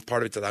it, and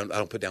part of it's that I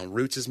don't put down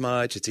roots as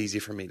much. It's easy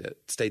for me to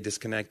stay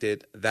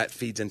disconnected. That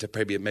feeds into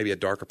maybe a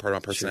darker part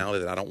of my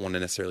personality that I don't want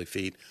to necessarily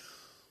feed.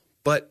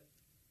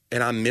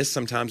 And I miss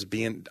sometimes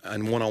being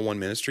in one-on-one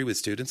ministry with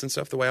students and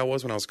stuff the way I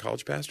was when I was a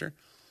college pastor.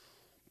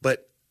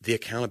 But the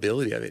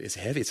accountability of it is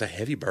heavy. It's a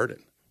heavy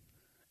burden.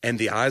 And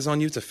the eyes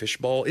on you, it's a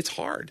fishbowl. It's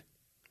hard.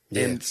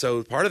 Yeah. And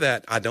so part of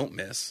that I don't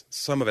miss.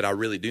 Some of it I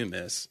really do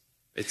miss.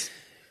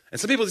 And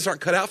some people just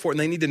aren't cut out for it,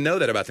 and they need to know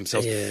that about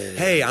themselves. Yeah.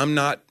 Hey, I'm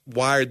not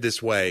wired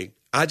this way.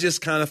 I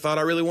just kind of thought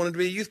I really wanted to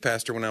be a youth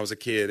pastor when I was a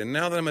kid. And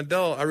now that I'm an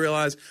adult, I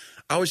realize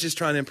I was just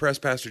trying to impress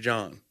Pastor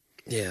John.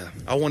 Yeah.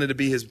 I wanted to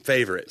be his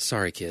favorite.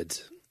 Sorry,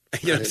 kids.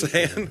 You know what I'm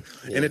saying?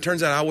 Yeah. And it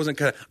turns out I wasn't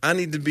cut out. I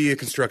need to be a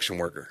construction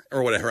worker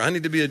or whatever. I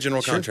need to be a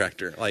general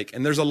contractor.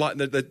 And there's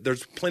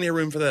there's plenty of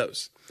room for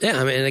those. Yeah,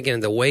 I mean, and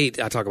again, the weight,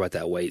 I talk about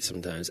that weight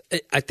sometimes.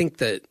 I think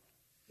that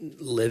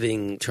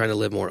trying to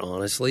live more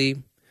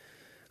honestly,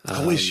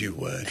 I wish you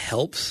would.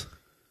 Helps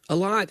a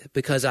lot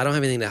because I don't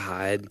have anything to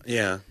hide.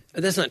 Yeah.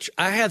 That's not true.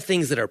 I have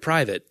things that are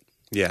private.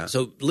 Yeah.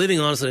 So living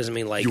honestly doesn't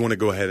mean like... You want to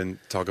go ahead and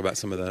talk about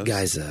some of those?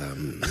 Guys,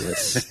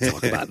 let's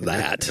talk about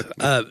that.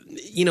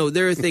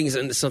 There are things,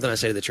 and something I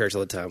say to the church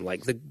all the time,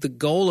 like the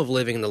goal of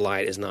living in the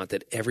light is not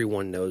that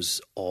everyone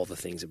knows all the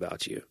things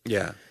about you.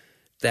 Yeah.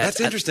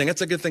 That's interesting.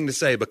 That's a good thing to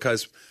say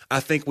because I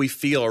think we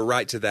feel a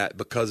right to that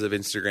because of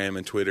Instagram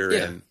and Twitter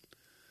and...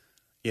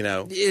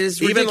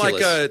 It's even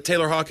ridiculous. like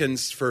Taylor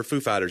Hawkins for Foo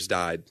Fighters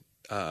died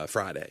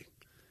Friday.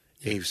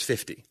 He was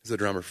 50. He's the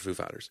drummer for Foo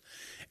Fighters.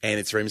 And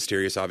it's very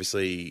mysterious.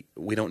 Obviously,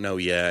 we don't know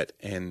yet,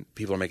 and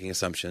people are making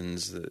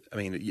assumptions.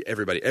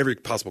 Every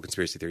possible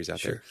conspiracy theory is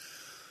out there.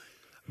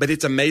 But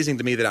it's amazing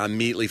to me that I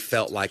immediately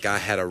felt like I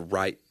had a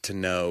right to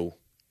know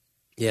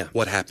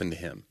what happened to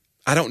him.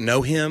 I don't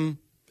know him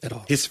at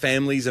all. His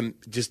family's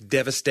just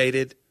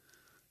devastated.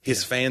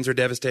 His fans are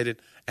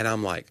devastated. And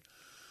I'm like,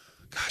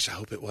 gosh, I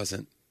hope it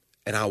wasn't.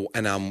 And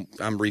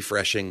I'm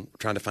refreshing,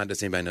 trying to find,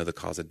 does anybody know the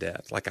cause of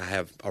death? Like I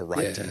have a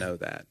right to know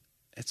that.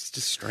 It's just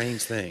a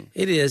strange thing.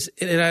 It is.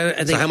 And I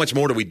think, so how much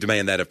more do we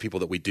demand that of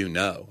people that we do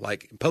know?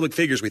 Like public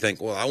figures, we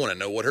think, well, I want to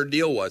know what her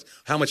deal was.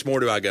 How much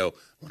more do I go,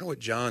 I wonder what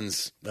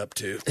John's up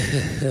to?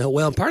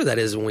 Well, part of that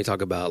is when we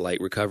talk about like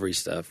recovery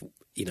stuff,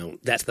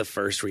 that's the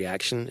first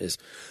reaction is,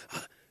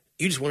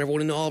 you just want everyone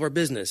to know all of our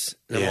business.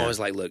 And I'm always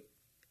like, look,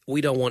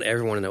 we don't want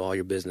everyone to know all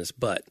your business,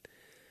 but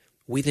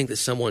we think that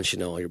someone should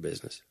know all your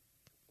business.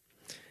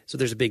 So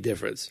there's a big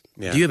difference.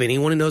 Yeah. Do you have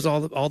anyone who knows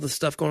all the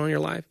stuff going on in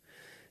your life?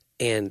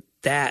 And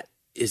that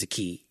is a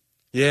key.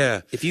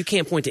 Yeah. If you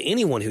can't point to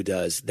anyone who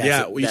does,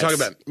 that's you talk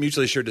about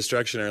mutually assured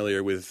destruction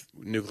earlier with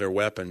nuclear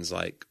weapons.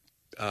 Like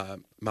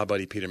my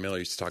buddy Peter Miller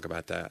used to talk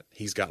about that.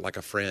 He's got like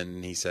a friend,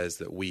 and he says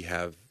that we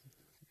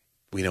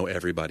know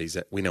everybody's.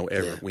 We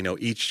know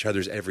each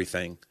other's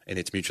everything, and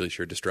it's mutually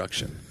assured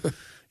destruction.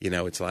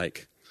 It's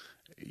like,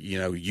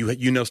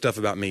 you know stuff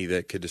about me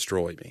that could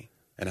destroy me,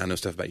 and I know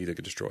stuff about you that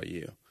could destroy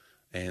you.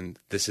 And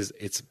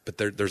but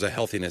there's a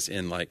healthiness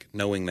in like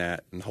knowing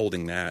that and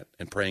holding that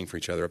and praying for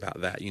each other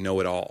about that. You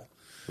know it all.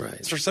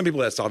 Right. For some people,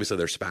 that's obviously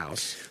their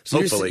spouse. So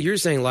hopefully, you're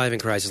saying Live in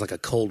Christ is like a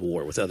Cold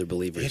War with other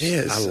believers. It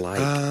is.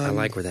 I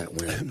like where that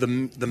went.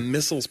 The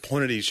missiles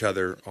pointed at each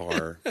other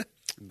are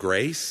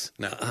grace.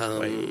 No,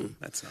 wait,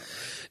 that's not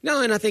right.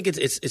 No, and I think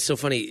it's so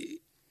funny.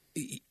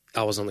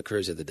 I was on the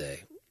cruise the other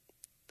day,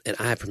 and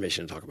I have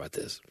permission to talk about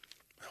this.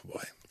 Oh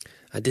boy,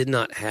 I did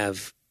not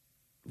have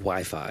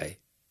Wi-Fi.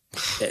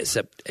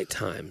 Except at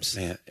times.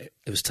 Man, it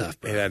was tough,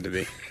 bro. It had to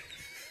be.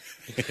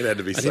 It had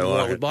to be so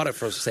hard. We bought it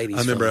for Sadie's. I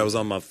remember I was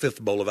on my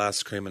 5th bowl of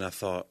ice cream, and I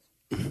thought,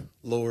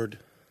 Lord,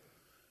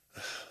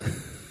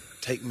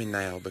 take me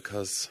now,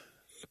 because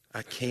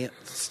I can't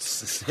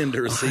send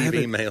or receive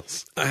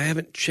emails. I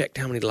haven't checked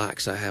how many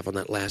likes I have on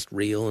that last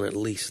reel in at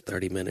least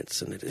 30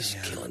 minutes, and it is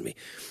killing me.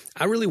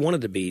 I really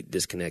wanted to be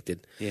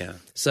disconnected. Yeah.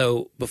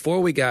 So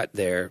before we got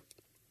there,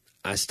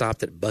 I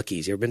stopped at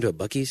Buc-ee's. You ever been to a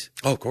Buc-ee's?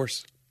 Oh, of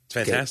course. It's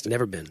fantastic. Okay,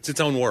 never been. It's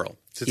its own world.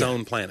 It's its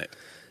own planet.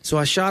 So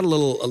I shot a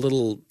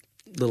little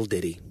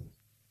ditty,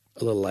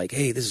 a little like,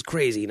 "Hey, this is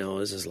crazy."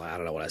 This is like, I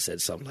don't know what I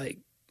said. Something like,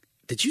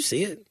 "Did you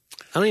see it?"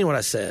 I don't even know what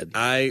I said.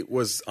 I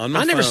was on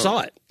my phone. I never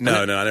saw it.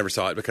 No, I never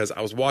saw it because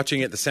I was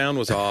watching it. The sound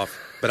was off,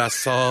 but I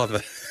saw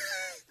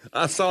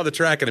the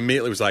track and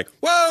immediately was like,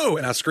 "Whoa!"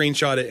 And I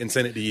screenshot it and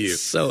sent it to you.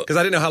 So because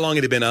I didn't know how long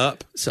it had been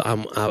up. So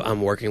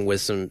I'm working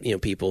with some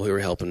people who are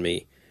helping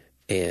me.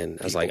 And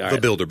I was like, all the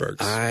right,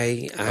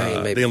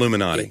 Bilderbergs, maybe the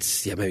Illuminati.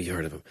 Maybe you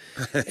heard of them.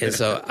 And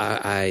so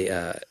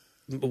I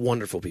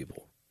wonderful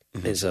people.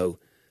 Mm-hmm. And so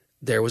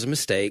there was a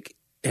mistake,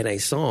 and a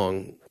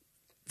song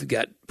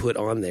got put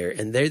on there,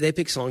 and they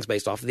pick songs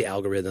based off of the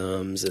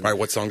algorithms. And, all right,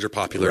 what songs are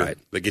popular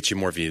that get you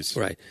more views?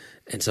 Right.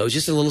 And so it was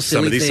just a little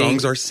silly thing. Some of these thing.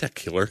 songs are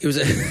secular.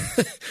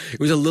 It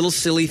was a little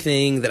silly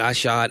thing that I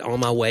shot on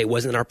my way. It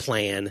wasn't our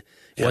plan.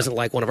 It wasn't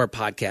like one of our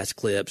podcast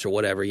clips or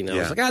whatever. I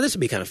was like, this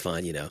would be kind of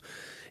fun,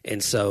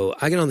 And so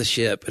I get on the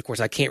ship. Of course,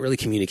 I can't really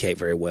communicate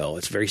very well.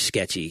 It's very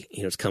sketchy.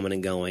 It's coming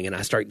and going. And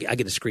I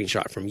get a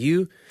screenshot from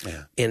you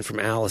and from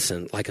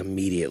Allison like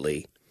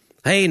immediately.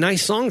 Hey,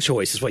 nice song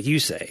choice is what you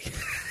say.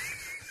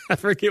 I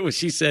forget what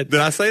she said. Did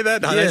I say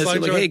that? Yes,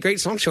 like, hey, great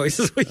song choice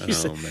is what you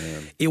said. Oh,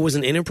 man. It was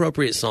an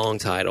inappropriate song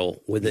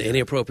title with an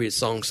inappropriate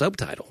song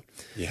subtitle.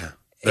 Yeah.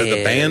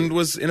 The band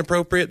was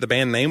inappropriate. The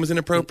band name was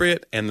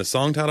inappropriate. And the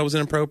song title was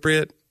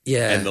inappropriate.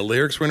 Yeah. And the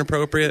lyrics were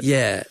inappropriate.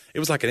 Yeah. It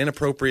was like an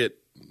inappropriate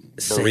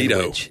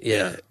burrito. Sandwich.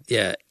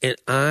 Yeah.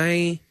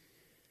 And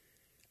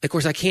of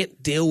course, I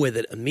can't deal with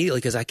it immediately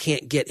because I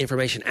can't get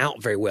information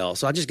out very well.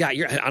 So I just got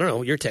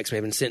your text may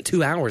have been sent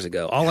 2 hours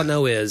ago. All I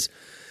know is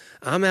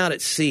I'm out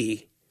at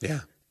sea.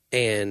 Yeah.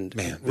 And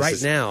man,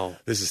 now.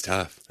 This is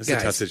tough. This is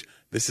a tough situation.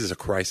 This is a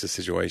crisis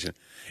situation.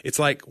 It's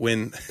like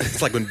when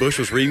Bush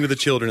was reading to the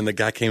children and the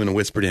guy came and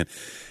whispered in,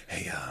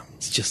 "Hey,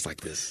 it's just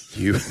like this.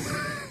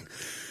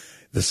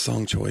 The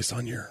song choice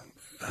on your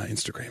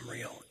Instagram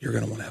reel. You're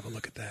going to want to have a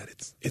look at that.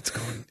 It's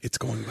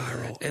going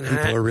viral. And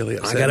people are really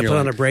upset. I got to put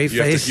on a brave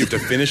face. You have to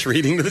finish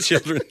reading to the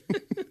children."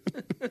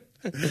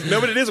 No,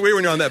 but it is weird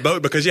when you're on that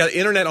boat because the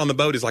internet on the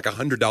boat is like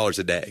 $100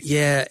 a day.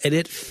 Yeah, and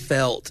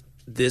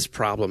this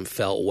problem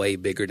felt way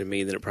bigger to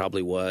me than it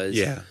probably was.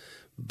 Yeah.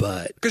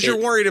 But because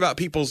you're worried about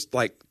people's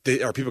are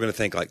people going to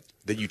think like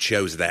that you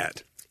chose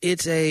that?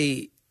 It's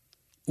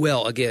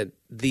again,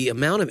 the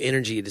amount of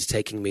energy it is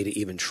taking me to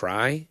even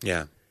try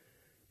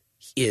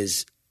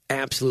is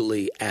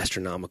absolutely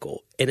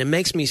astronomical. And it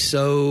makes me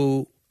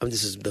so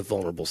this is the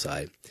vulnerable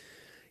side.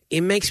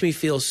 It makes me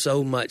feel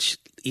so much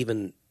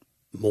even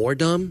more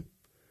dumb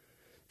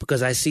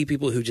because I see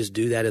people who just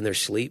do that in their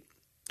sleep.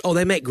 Oh,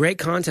 they make great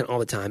content all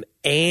the time,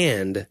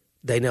 and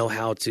they know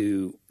how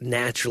to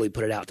naturally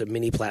put it out to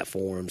many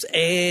platforms,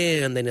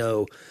 and they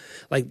know,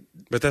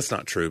 But that's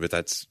not true. But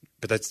that's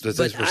I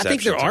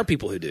think there are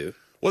people who do.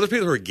 Well, there's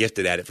people who are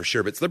gifted at it for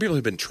sure, but there are people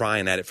who've been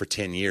trying at it for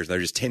 10 years. And they're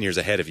just 10 years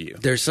ahead of you.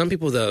 There's some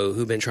people though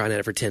who've been trying at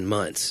it for 10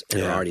 months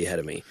and are already ahead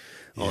of me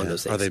on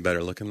those things. Are they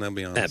better looking? They'll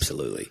be honest.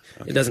 Absolutely.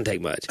 Okay. It doesn't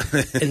take much,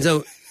 and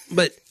so,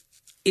 but.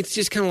 It's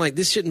just kind of like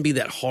this shouldn't be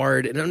that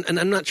hard, and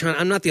I'm not trying.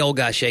 I'm not the old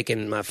guy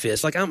shaking my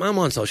fist. Like I'm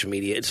on social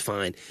media. It's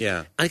fine.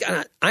 Yeah,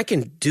 I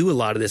can do a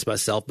lot of this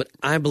myself, but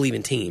I believe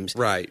in teams.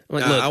 Right.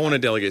 Like, I want to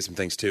delegate some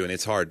things too, and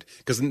it's hard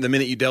because the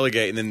minute you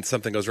delegate and then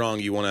something goes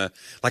wrong, you want to.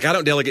 Like I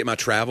don't delegate my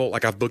travel.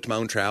 Like I've booked my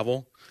own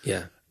travel.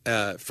 Yeah.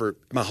 For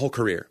my whole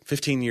career,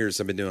 15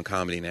 years I've been doing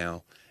comedy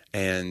now,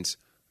 and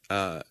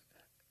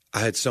I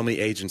had so many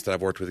agents that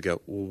I've worked with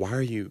go, well, why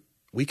are you,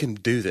 we can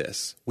do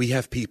this. We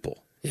have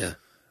people. Yeah.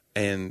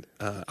 And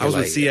I was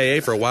with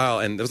CAA for a while,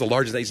 and it was the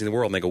largest agency in the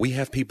world. And they go, we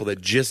have people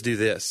that just do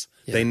this.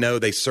 Yeah. They know,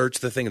 they search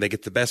the thing, they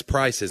get the best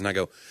prices. And I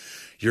go,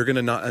 you're going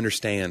to not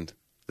understand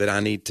that I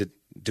need to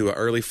do an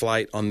early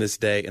flight on this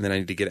day, and then I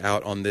need to get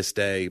out on this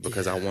day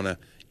because I want to.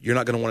 You're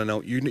not going to want to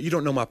know. You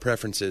don't know my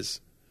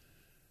preferences.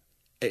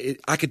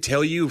 I could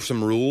tell you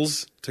some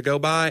rules to go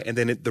by, and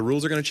then the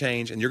rules are going to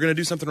change, and you're going to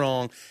do something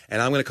wrong,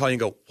 and I'm going to call you and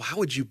go, well, how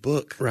would you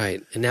book?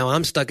 Right. And now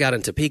I'm stuck out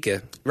in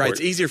Topeka. Right.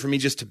 It's easier for me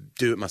just to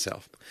do it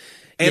myself.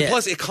 And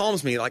plus, it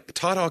calms me. Like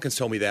Todd Hawkins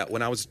told me that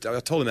when I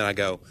told him that, I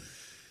go,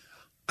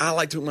 I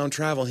like to do my own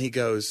travel, and he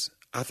goes,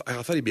 I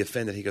thought he'd be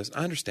offended. He goes,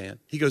 I understand.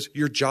 He goes,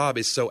 your job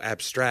is so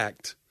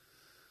abstract.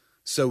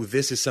 So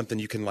this is something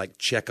you can like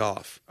check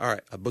off. All right,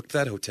 I booked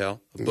that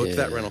hotel. I booked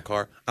that rental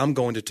car. I'm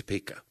going to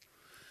Topeka.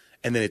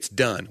 And then it's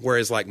done.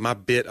 Whereas like my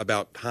bit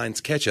about Heinz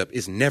ketchup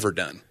is never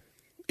done.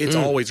 It's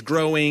always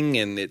growing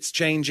and it's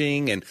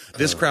changing. And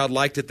this crowd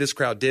liked it. This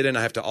crowd didn't.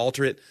 I have to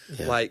alter it.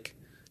 Yeah. Like,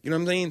 you know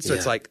what I'm saying? So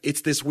it's like,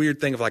 it's this weird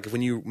thing of like,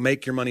 when you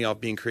make your money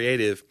off being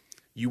creative,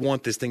 you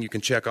want this thing you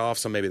can check off.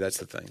 So maybe that's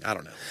the thing. I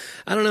don't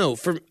know.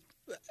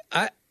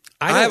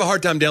 I have a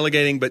hard time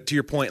delegating, but to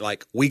your point,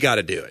 like, we got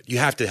to do it. You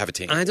have to have a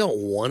team. I don't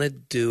want to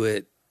do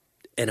it,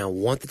 and I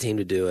want the team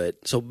to do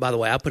it. So, by the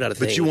way, I put out a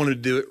thing. But you want to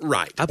do it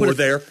right,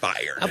 they're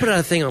fired. I put out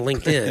a thing on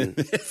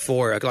LinkedIn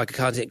for like a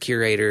content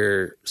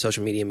curator,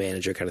 social media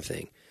manager kind of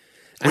thing.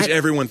 Which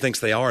everyone thinks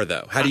they are,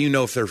 though. How do you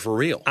know if they're for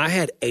real? I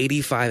had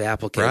 85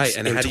 applicants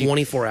in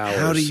 24 hours.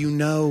 How do you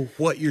know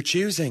what you're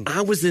choosing?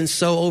 I was then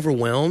so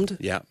overwhelmed.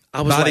 Yeah.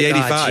 I was by like, the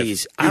 85. God,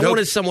 geez. I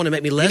wanted someone to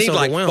make me less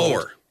overwhelmed.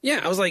 Like 4. Yeah,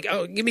 I was like,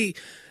 oh, give me...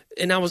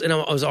 And I was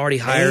already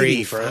hiring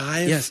 85? for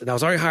yes, and I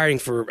was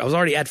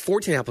already had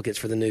 14 applicants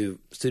for the new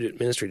student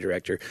ministry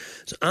director.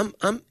 So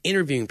I'm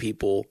interviewing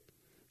people.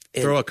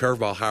 Throw a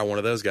curveball, hire one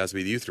of those guys to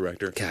be the youth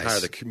director. Guys, hire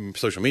the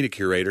social media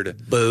curator to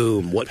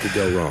boom. What could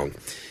go wrong?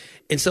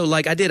 And so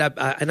like I did,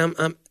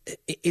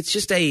 it's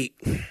just I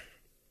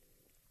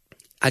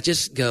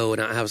just go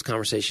and I have this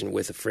conversation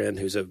with a friend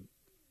who's a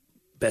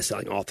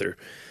best-selling author.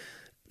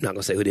 I'm not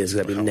going to say who it is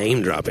because I'd be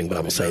name dropping, but I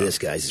will say this,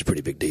 guys. It's a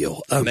pretty big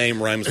deal.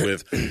 Name rhymes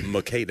with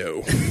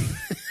Mikado.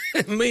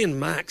 Me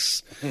and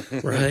Max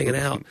were hanging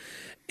out.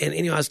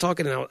 And I was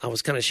talking and I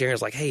was kind of sharing. I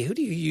was like, hey, who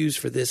do you use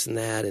for this and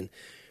that?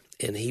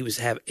 And he was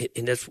having –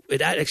 and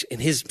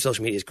his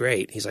social media is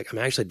great. He's like, I'm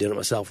actually doing it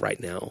myself right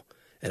now.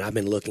 And I've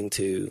been looking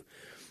to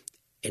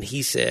 – and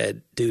he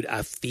said, dude,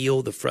 I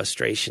feel the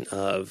frustration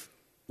of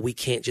we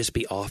can't just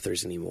be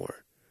authors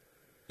anymore.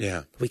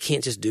 Yeah. We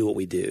can't just do what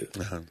we do.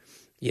 Uh-huh.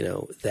 You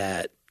know,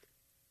 that –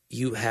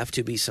 you have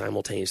to be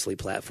simultaneously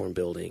platform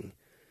building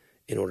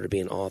in order to be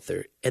an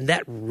author. And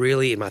that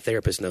really, and my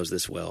therapist knows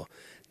this well,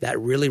 that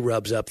really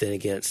rubs up then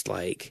against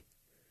like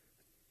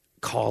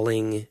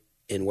calling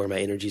and where my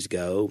energies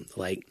go.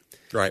 Like,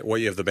 right,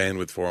 what you have the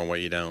bandwidth for and what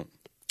you don't.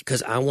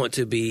 Because I want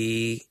to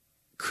be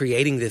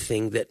creating the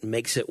thing that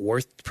makes it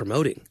worth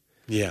promoting.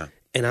 Yeah.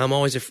 And I'm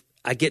always,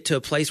 I get to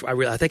a place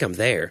where I think I'm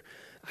there.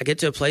 I get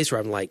to a place where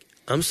I'm like,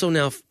 I'm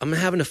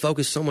having to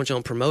focus so much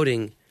on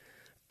promoting.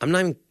 I'm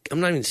not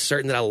even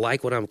certain that I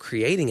like what I'm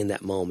creating in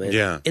that moment.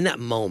 Yeah. In that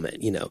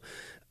moment, you know.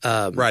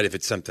 Right. If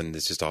it's something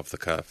that's just off the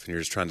cuff and you're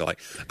just trying to like,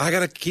 I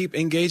got to keep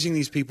engaging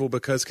these people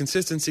because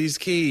consistency is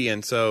key.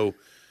 And so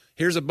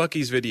here's a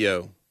Buc-ee's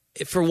video.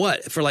 For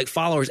what? For like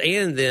followers.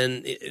 And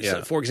then,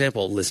 so for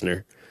example,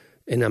 listener,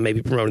 and I may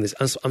be promoting this.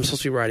 I'm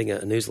supposed to be writing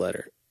a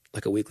newsletter,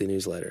 like a weekly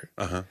newsletter.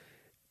 Uh-huh.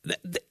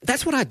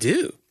 That's what I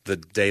do. The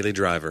Daily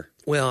Driver.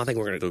 Well, I think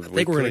we're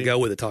going to go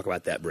with it. Talk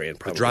about that brand.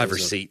 Probably the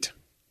driver's seat.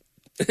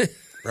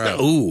 Right.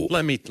 Ooh,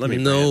 let me.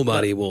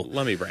 Nobody will.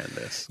 Let me brand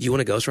this. You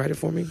want to ghostwrite it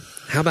for me?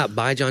 How about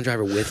By John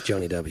Driver with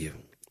Johnny W?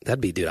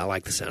 That'd be, dude. I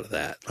like the sound of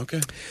that.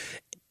 Okay.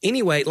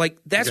 Anyway, like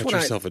that's you got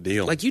what yourself a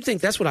deal. Like you think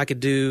that's what I could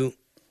do?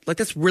 Like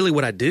that's really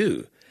what I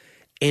do.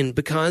 And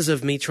because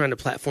of me trying to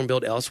platform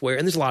build elsewhere,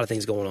 and there's a lot of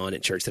things going on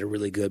at church that are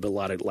really good, but a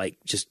lot of like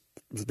just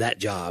that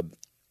job,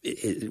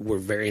 we're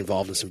very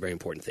involved in some very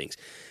important things.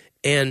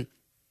 And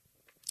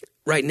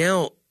right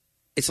now,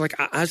 it's like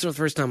I for the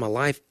first time in my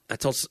life, I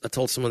told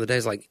someone the other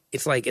day,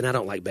 it's like, and I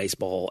don't like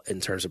baseball in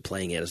terms of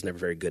playing it. I was never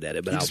very good at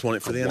it. But you just want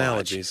it for the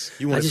analogies.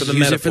 You want it for the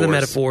metaphors. It for the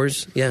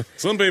metaphors. Yeah.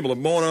 Some people are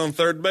born on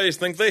third base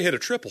think they hit a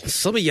triple.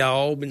 Some of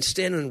y'all been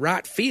standing in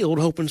right field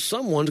hoping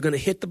someone's going to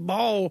hit the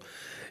ball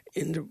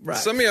in the right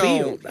field. Some of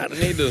y'all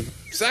need to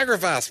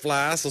sacrifice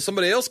fly so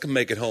somebody else can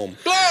make it home.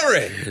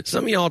 Glory!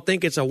 Some of y'all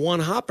think it's a one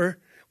hopper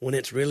when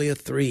it's really a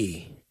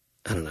 3.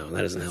 I don't know.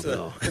 That doesn't help at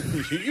all.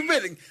 You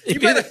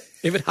better.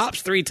 If it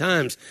hops 3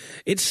 times,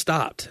 it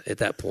stopped at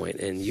that point,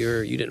 and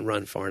you didn't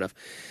run far enough.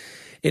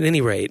 At any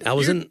rate, I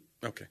was in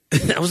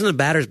the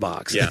batter's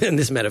box in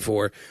this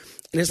metaphor,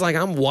 and it's like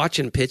I'm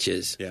watching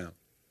pitches. Yeah, and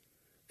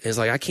it's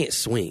like I can't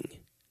swing.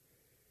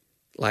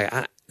 Like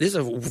this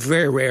is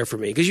very rare for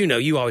me because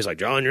you always like,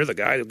 John, you're the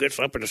guy who gets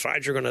up and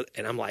decides you're gonna.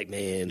 And I'm like,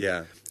 man,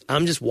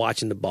 I'm just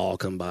watching the ball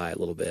come by a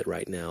little bit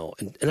right now,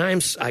 and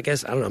I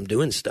guess I don't know. I'm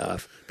doing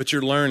stuff, but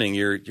you're learning.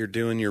 You're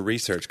doing your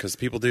research because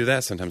people do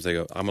that sometimes. They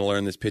go, "I'm going to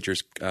learn this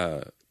pitcher's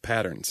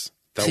patterns."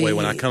 That way,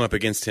 when I come up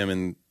against him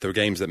in the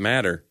games that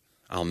matter,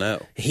 I'll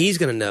know. He's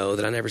going to know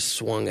that I never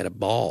swung at a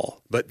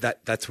ball. But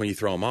that's when you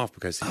throw him off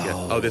because you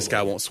go, this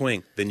guy won't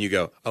swing. Then you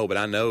go, but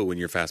I know when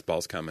your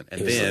fastball's coming,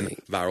 and then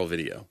viral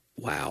video.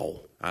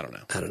 Wow, I don't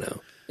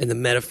know. And the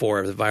metaphor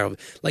of the viral,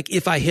 like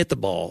if I hit the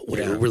ball, would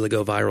it really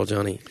go viral,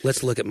 Johnny?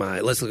 Let's look at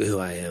who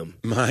I am.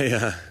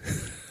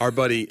 Our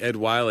buddy Ed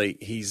Wiley,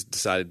 he's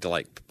decided to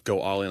like go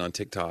all in on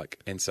TikTok,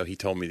 and so he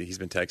told me that he's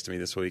been texting me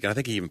this week, and I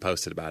think he even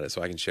posted about it,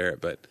 so I can share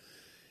it. But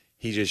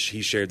he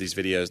shared these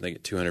videos, and they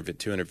get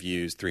 200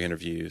 views, 300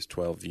 views,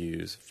 12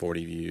 views,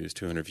 40 views,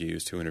 200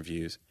 views, 200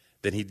 views.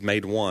 Then he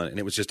made one, and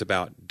it was just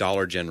about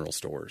Dollar General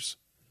stores,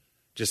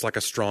 just like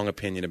a strong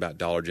opinion about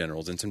Dollar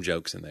Generals and some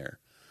jokes in there.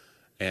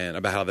 And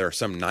about how there are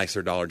some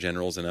nicer Dollar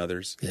Generals than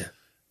others. Yeah.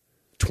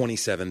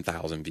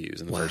 27,000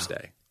 views in the first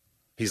day.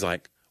 He's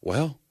like,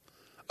 well,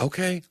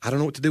 okay, I don't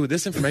know what to do with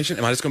this information.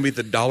 Am I just going to be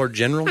the Dollar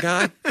General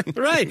guy?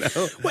 Right.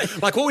 No.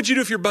 Like, what would you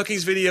do if your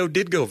Buc-ee's video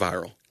did go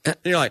viral? And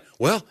you're like,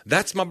 well,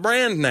 that's my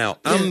brand now.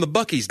 I'm the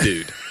Buc-ee's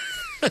dude.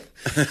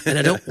 And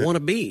I don't want to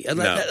be. No.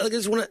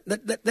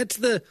 That's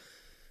the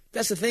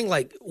thing.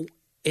 Like,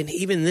 and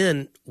even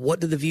then, what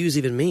do the views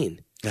even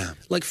mean? Yeah.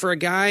 Like for a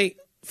guy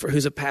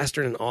who's a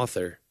pastor and an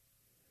author,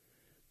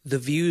 the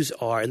views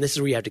are, and this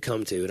is where you have to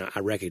come to, and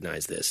I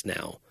recognize this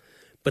now,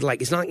 but like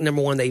it's not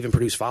number one, they even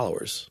produce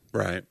followers.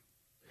 Right.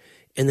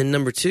 And then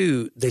number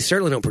two, they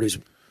certainly don't produce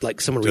like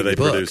someone reading a book.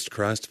 Do they produce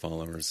Christ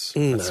followers?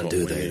 No,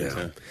 do they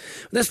now?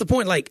 That's the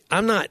point. Like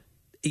I'm not,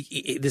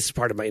 this is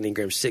part of my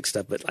Enneagram 6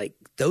 stuff, but like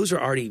those are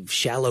already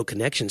shallow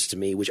connections to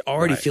me, which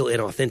already feel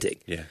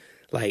inauthentic. Yeah.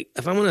 Like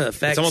if I'm going to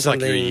affect it's almost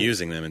something, like you're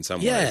using them in some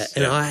ways. Yeah,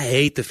 and I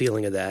hate the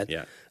feeling of that.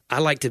 Yeah. I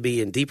like to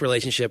be in deep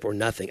relationship or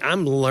nothing.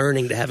 I'm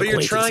learning to have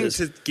acquaintances. But you're trying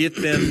to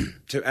get them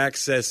to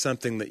access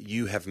something that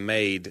you have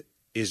made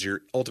is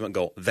your ultimate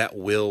goal that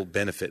will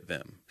benefit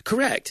them.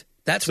 Correct.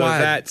 That's why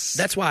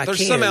I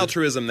there's some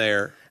altruism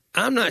there.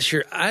 I'm not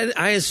sure.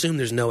 I assume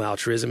there's no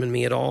altruism in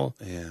me at all.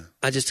 Yeah.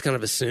 I just kind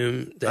of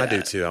assume that. I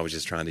do too. I was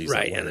just trying to use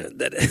that word.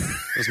 That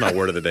was my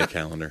word of the day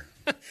calendar.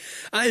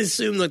 I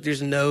assume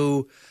there's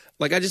no,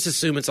 I just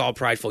assume it's all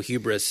prideful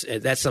hubris.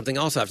 And that's something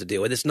I also have to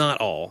deal with. It's not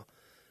all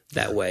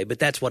that way, but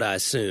that's what I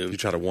assume. You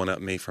try to one-up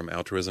me from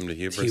altruism to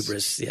hubris?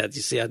 Hubris, yeah. Did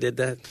you see I did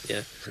that?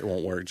 Yeah. It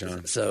won't work,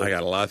 John. So, I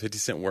got a lot of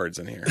 50-cent words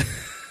in here.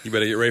 You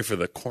better get ready for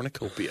the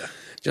cornucopia.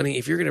 Johnny,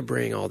 if you're going to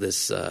bring all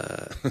this,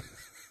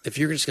 if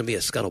you're just going to be a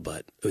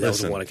scuttlebutt, that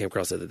was the one I came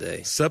across the other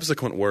day.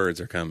 Subsequent words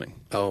are coming.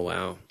 Oh,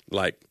 wow.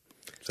 Like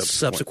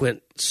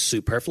subsequent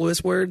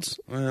superfluous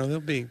words? Well, they'll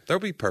be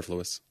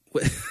superfluous.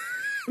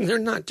 They're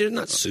not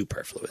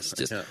superfluous.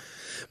 Just,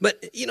 but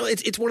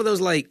it's one of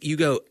those you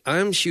go,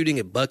 I'm shooting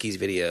a Buc-ee's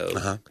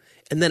video,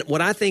 and then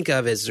what I think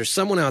of is there's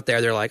someone out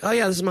there. They're like, oh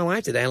yeah, this is my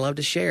life today. I love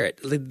to share it.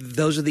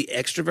 Those are the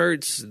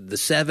extroverts, the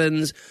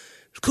sevens.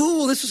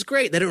 Cool, this is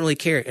great. They don't really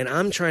care, and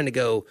I'm trying to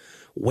go.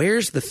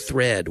 Where's the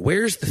thread?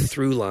 Where's the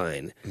through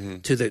line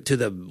to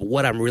the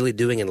what I'm really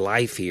doing in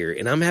life here?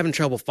 And I'm having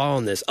trouble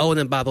following this. Oh, and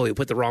then by the way, we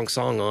put the wrong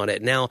song on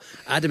it. Now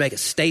I had to make a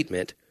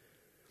statement.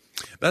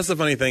 That's the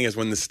funny thing is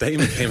when the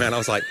statement came out, I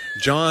was like,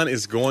 John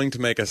is going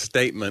to make a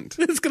statement.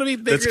 It's going to be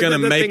bigger. That's going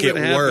to make it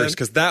worse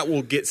because that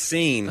will get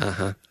seen.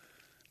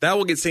 That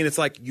will get seen. It's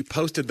like you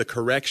posted the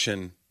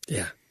correction.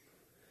 Yeah.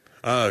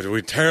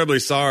 We're terribly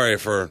sorry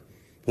for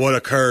what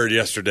occurred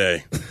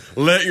yesterday.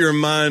 Let your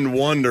mind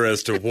wander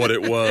as to what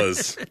it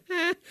was.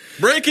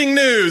 Breaking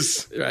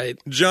news. Right.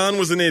 John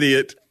was an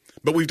idiot,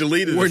 but we've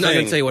deleted We're the not thing.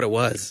 going to say what it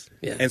was.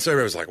 Yeah. And so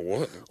everybody was like,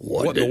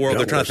 what in the world?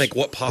 They're trying to think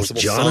what possible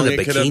John song in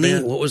a it could have bikini?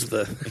 been. What was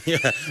the...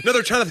 Yeah. No,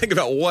 they're trying to think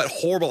about what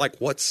horrible,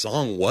 what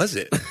song was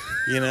it?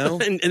 You know?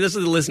 and this is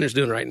what the listeners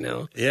doing right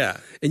now. Yeah.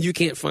 And you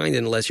can't find it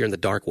unless you're in the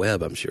dark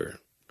web, I'm sure.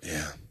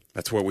 Yeah.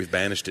 That's where we've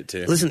banished it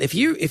to. Listen, if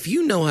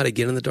you know how to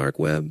get in the dark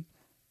web,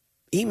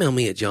 email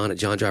me at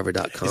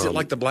john@johndriver.com. Is it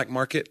like the black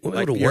market? We'll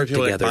like to work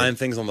people together. buying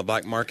things on the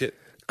black market?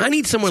 I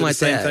need someone like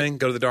same that. Thing.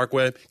 Go to the dark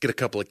web, get a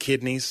couple of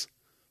kidneys,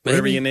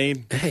 whatever you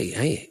need.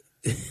 Hey.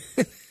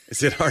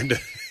 Is it hard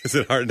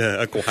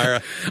to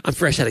acquire? I'm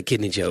fresh out of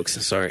kidney jokes.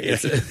 Sorry. Yeah.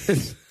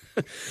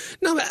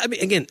 No, but I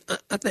mean, again,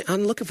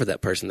 I'm looking for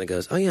that person that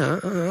goes, oh yeah,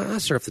 I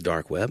surf the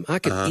dark web. I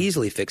could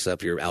easily fix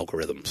up your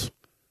algorithms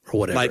or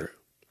whatever. Like,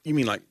 you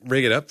mean like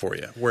rig it up for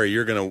you, where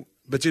you're going to,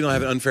 but you don't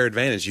have an unfair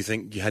advantage.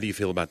 How do you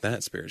feel about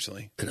that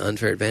spiritually? An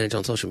unfair advantage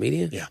on social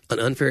media? Yeah. An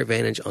unfair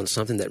advantage on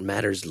something that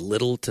matters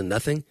little to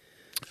nothing?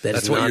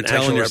 That's what you're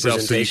telling yourself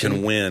so you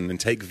can win and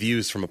take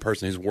views from a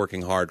person who's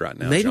working hard right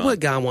now. Maybe John. what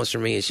God wants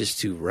from me is just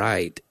to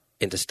write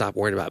and to stop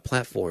worrying about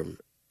platform.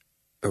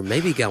 Or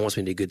maybe God wants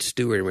me to be a good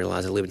steward and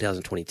realize I live in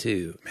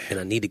 2022 and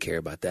I need to care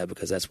about that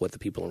because that's what the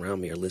people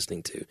around me are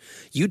listening to.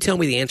 You tell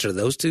me the answer to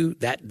those two,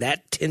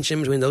 that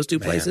tension between those two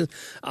places,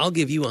 I'll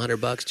give you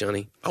 $100,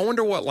 Johnny. I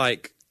wonder what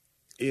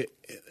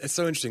it's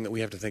so interesting that we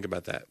have to think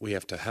about that. We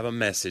have to have a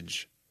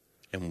message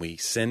and we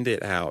send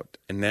it out,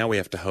 and now we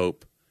have to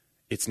hope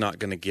it's not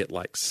going to get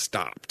like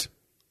stopped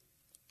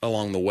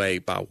along the way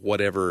by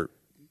whatever,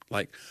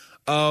 like,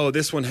 oh,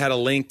 this one had a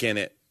link in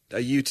it, a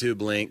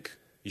YouTube link.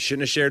 You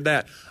shouldn't have shared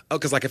that. Oh,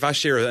 because like if I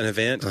share an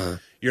event,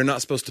 you're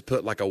not supposed to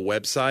put like a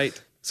website.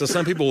 So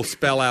some people will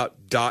spell out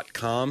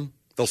 .com.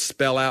 They'll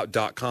spell out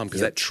 .com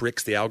because that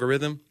tricks the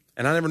algorithm.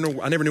 And I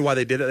never knew why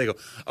they did it. They go,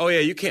 oh yeah,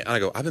 you can't. And I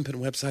go, I've been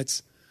putting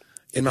websites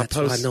in my posts.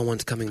 That's why no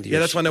one's coming to you. Yeah,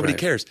 that's why nobody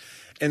cares.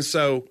 And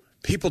so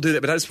people do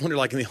that. But I just wonder,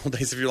 like in the old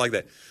days, if you're like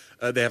that,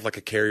 they have like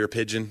a carrier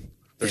pigeon.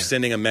 They're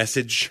sending a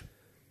message.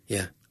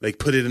 Yeah. They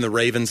put it in the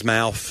raven's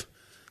mouth,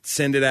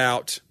 send it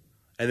out,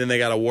 and then they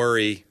got to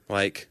worry,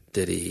 like,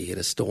 did he hit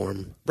a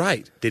storm?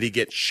 Right. Did he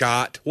get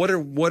shot? What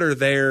are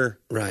their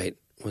right?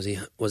 Was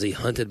he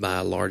hunted by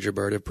a larger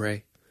bird of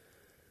prey?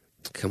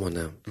 Come on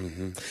now.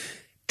 Mm-hmm.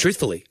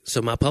 Truthfully,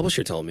 so my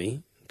publisher told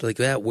me like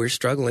that we're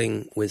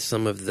struggling with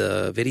some of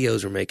the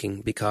videos we're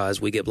making because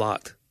we get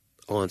blocked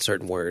on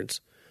certain words.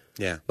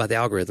 Yeah. By the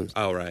algorithms.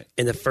 Oh, right.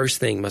 And the first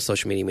thing my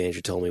social media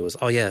manager told me was,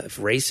 "Oh yeah, if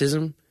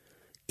racism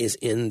is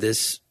in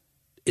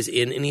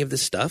any of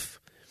this stuff,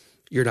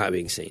 you're not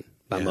being seen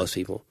by most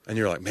people." And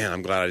you're like, man,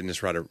 I'm glad I didn't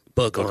just write a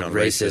book on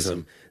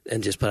racism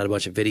and just put out a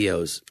bunch of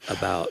videos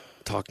about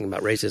talking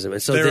about racism.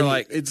 And so they're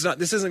like, it's not.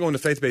 This isn't going to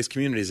faith-based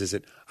communities, is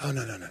it? Oh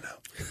no.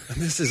 And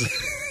this is.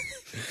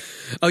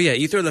 Oh yeah,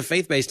 you throw the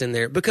faith-based in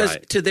there because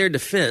to their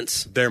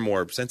defense, they're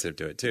more sensitive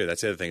to it too.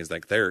 That's the other thing is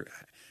like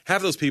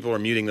half those people are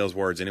muting those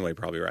words anyway,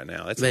 probably right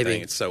now. That's the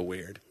thing. It's so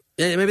weird.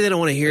 Yeah, maybe they don't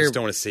want to hear. They just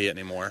don't want to see it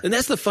anymore. And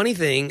that's the funny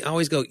thing. I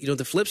always go,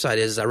 the flip side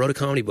is I wrote a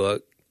comedy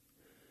book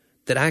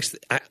that I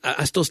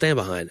still stand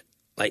behind.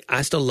 Like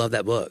I still love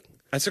that book.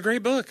 That's a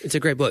great book. It's a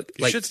great book.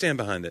 You should stand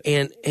behind it.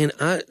 And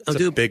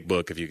it's a big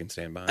book if you can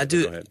stand behind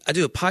it. Go ahead. I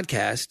do a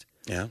podcast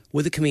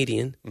with a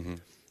comedian. Mm-hmm.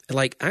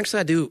 Like,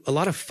 actually, I do a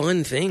lot of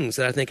fun things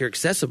that I think are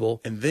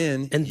accessible. And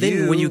then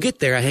when you get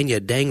there, I hand you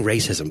a dang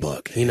racism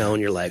book, and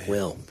you're like,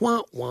 well,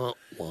 wah, wah,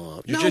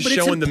 wah. You're just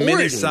showing the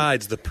many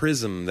sides, the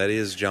prism that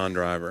is John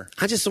Driver.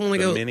 I just want to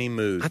go. Many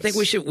moods. I think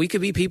we could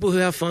be people who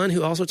have fun,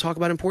 who also talk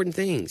about important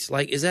things.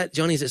 Like, is it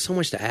so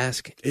much to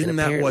ask? Isn't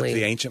that what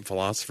the ancient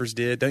philosophers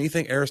did? Don't you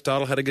think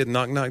Aristotle had a good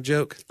knock-knock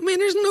joke? I mean,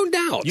 there's no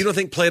doubt. You don't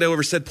think Plato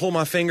ever said, pull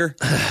my finger?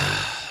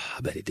 I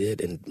bet he did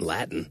in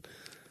Latin.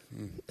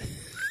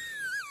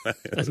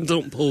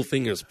 Don't pull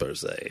fingers per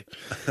se.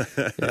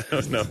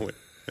 No.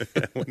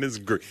 What is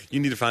Greek? You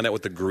need to find out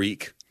what the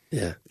Greek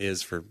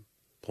is for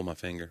pull my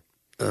finger.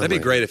 That'd be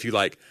great if you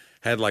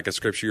had a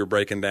scripture you're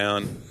breaking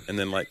down and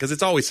then because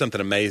it's always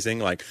something amazing.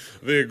 Like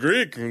the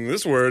Greek,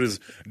 this word is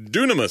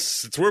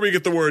dunamis. It's where we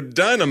get the word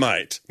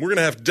dynamite. We're going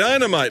to have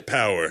dynamite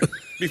power. It'd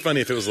be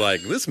funny if it was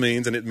like this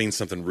means, and it means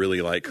something really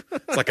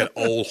it's like an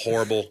old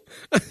horrible.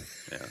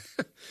 Yeah.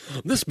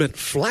 This meant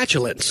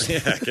flatulence.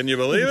 Yeah. Can you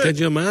believe it? Could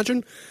you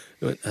imagine?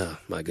 Oh,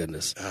 my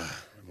goodness.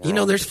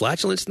 There's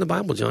flatulence in the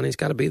Bible, Johnny. It's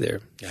got to be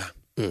there.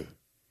 Yeah.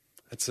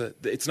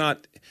 It's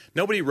not,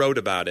 nobody wrote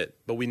about it,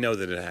 but we know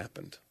that it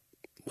happened.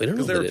 We don't know.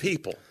 Because there are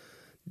people.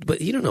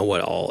 But you don't know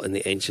what all in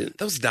the ancient.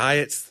 Those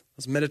diets,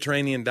 those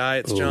Mediterranean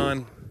diets,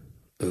 John.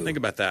 Ooh. Think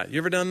about that. You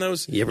ever done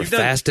those? You ever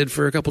fasted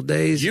for a couple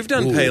days? You've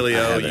done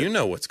paleo. You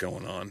know what's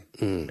going on.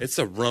 It's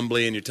a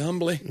rumbly and you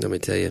tumbly. Let me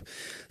tell you.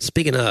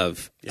 Speaking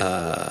of,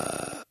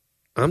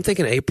 I'm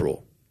thinking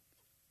April.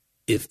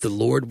 If the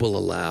Lord will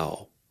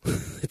allow,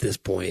 at this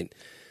point,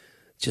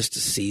 just a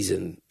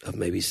season of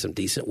maybe some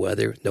decent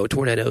weather, no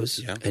tornadoes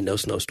and no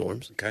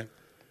snowstorms. Okay.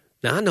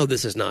 Now, I know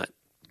this is not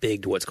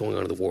big to what's going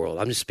on in the world.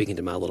 I'm just speaking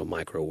to my little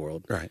micro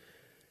world. Right.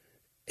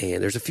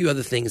 And there's a few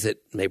other things that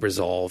may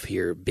resolve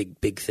here,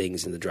 big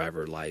things in the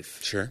driver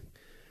life. Sure.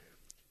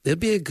 It'd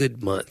be a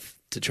good month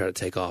to try to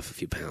take off a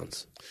few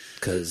pounds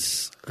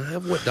because I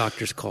have what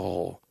doctors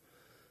call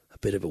a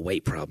bit of a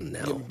weight problem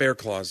now. Bear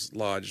claws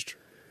lodged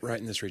right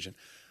in this region.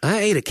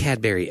 I ate a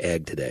Cadbury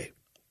egg today.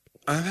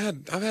 I've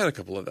had a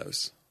couple of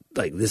those.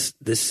 Like this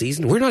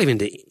season, we're not even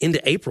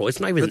into April.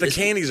 It's not even. But the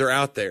candies are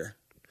out there.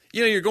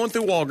 You're going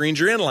through Walgreens.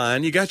 You're in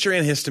line. You got your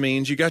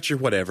antihistamines. You got your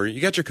whatever. You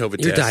got your COVID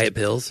test. Your diet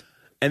pills.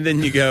 And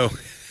then you go.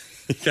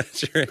 You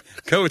got your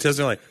COVID test.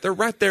 And they're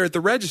right there at the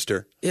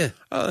register. Yeah.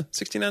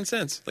 69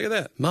 cents. Look at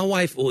that. My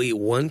wife will eat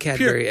one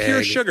Cadbury egg.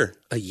 Pure sugar.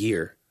 A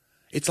year.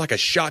 It's like a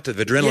shot to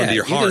the adrenaline to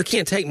your heart. You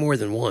can't take more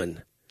than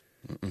one.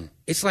 Mm-mm.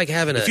 It's like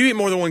having If you eat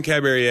more than one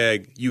Cadbury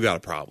egg, you got a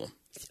problem.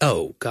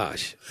 Oh,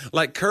 gosh.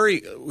 Like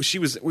Curry,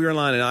 we were in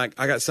line and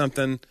I got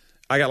something.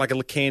 I got like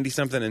a candy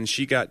something and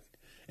she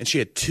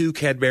had 2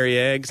 Cadbury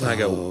eggs. And I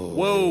go,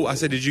 whoa. I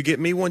said, did you get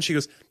me one? She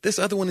goes, this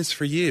other one is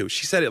for you.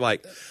 She said it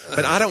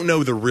but I don't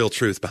know the real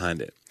truth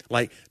behind it.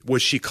 Like,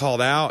 was she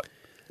called out?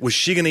 Was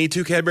she going to eat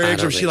 2 Cadbury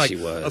eggs? Or was she like,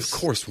 of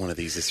course one of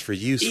these is for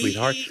you,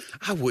 sweetheart.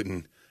 I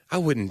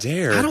wouldn't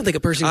dare. I don't think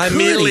a person could I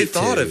immediately eat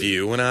thought 2. of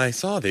you when I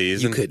saw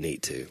these. You couldn't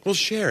eat 2. We'll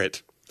share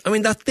it. I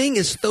mean, the thing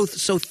is so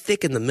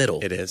thick in the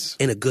middle. It is.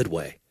 In a good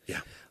way. Yeah.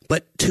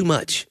 But too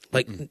much.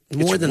 Like,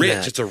 more than rich.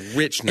 that. It's a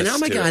richness. And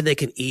I'm a guy that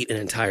can eat an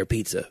entire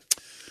pizza.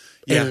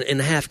 Yeah. And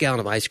a half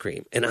gallon of ice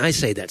cream. And I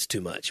say that's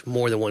too much.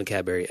 More than one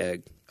Cadbury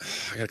egg.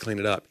 I got to clean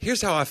it up.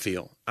 Here's how I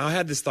feel. I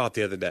had this thought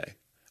the other day.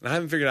 and I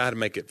haven't figured out how to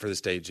make it for the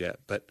stage yet,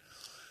 but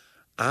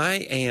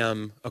I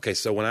am okay.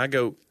 So when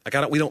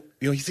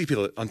you see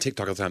people on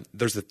TikTok all the time.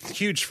 There's a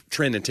huge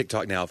trend in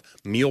TikTok now of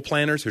meal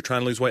planners who are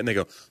trying to lose weight, and they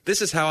go,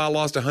 "This is how I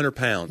lost 100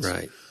 pounds.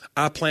 Right.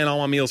 I plan all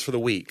my meals for the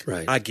week.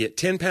 Right. I get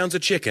 10 pounds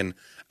of chicken.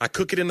 I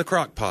cook it in the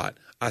crock pot.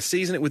 I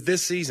season it with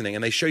this seasoning,"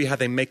 and they show you how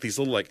they make these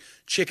little like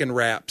chicken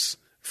wraps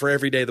for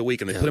every day of the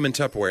week, and they put them in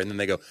Tupperware, and then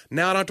they go,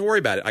 "Now I don't have to worry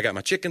about it. I got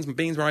my chickens, my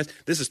beans, my rice.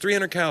 This is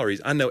 300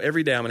 calories. I know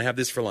every day I'm going to have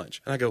this for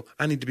lunch." And I go,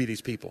 I need to be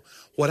these people.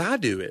 What I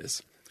do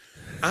is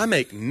I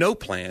make no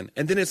plan,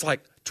 and then it's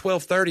like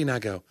 12:30, and I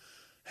go,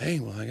 "Hey,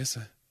 well, I guess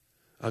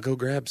I'll go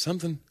grab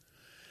something."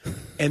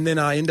 And then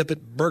I end up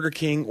at Burger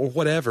King or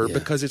whatever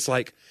because it's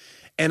like,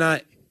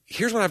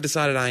 here's what I've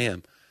decided I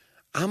am.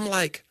 I'm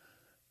like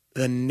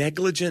the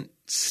negligent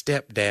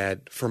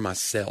stepdad for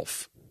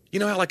myself. You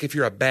know how like if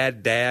you're a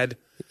bad dad,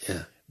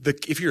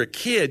 if you're a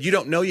kid, you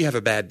don't know you have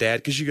a bad dad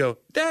because you go,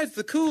 "Dad's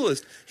the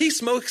coolest. He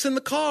smokes in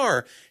the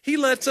car. He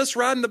lets us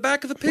ride in the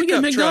back of the pickup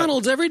truck. We get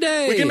McDonald's every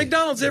day. We get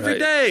McDonald's every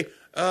day.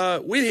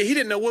 He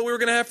didn't know what we were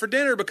going to have for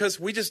dinner because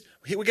we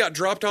got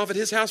dropped off at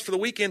his house for the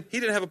weekend. He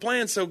didn't have a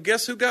plan, so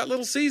guess who got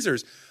Little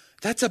Caesars?"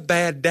 That's a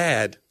bad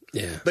dad.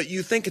 Yeah. But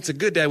you think it's a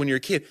good dad when you're a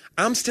kid.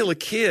 I'm still a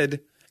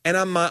kid, and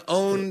I'm my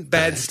own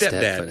bad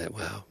stepdad.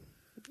 Wow.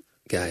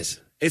 Guys.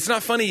 It's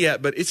not funny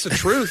yet, but it's the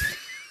truth.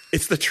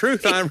 It's the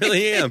truth. I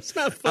really am. It's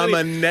not funny.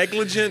 I'm a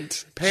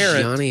negligent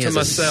parent Johnny to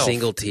myself. has a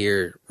single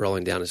tear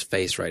rolling down his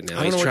face right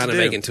now. He's trying to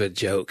make it into a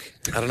joke.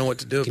 I don't know what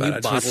to do about it. I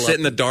just bottle sit up-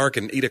 in the dark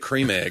and eat a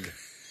cream egg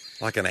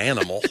like an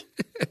animal.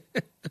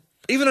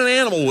 Even an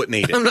animal wouldn't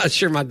eat it. I'm not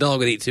sure my dog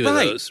would eat two of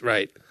Right. those.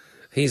 Right.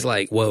 He's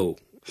like, whoa,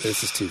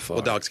 this is too far.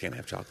 Well, dogs can't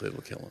have chocolate.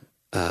 It'll kill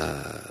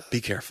them.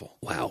 Be careful.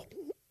 Wow.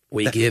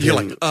 We give You're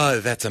him...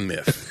 like, that's a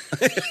myth.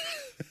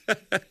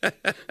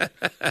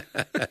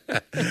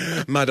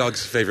 My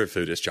dog's favorite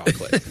food is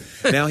chocolate.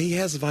 Now, he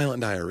has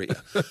violent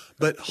diarrhea.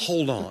 But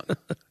hold on.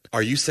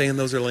 Are you saying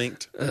those are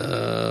linked?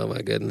 Oh,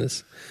 my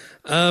goodness.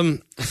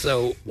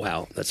 So,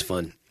 wow, that's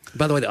fun.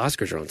 By the way, the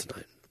Oscars are on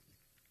tonight.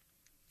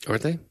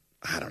 Aren't they?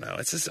 I don't know.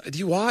 It's just, do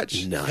you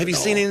watch? Not Have you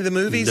at seen all. any of the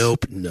movies?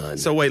 Nope, none.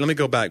 So wait, let me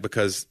go back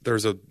because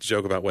there's a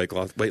joke about weight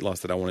loss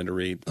that I wanted to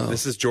read. Oh.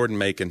 This is Jordan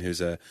Macon, who's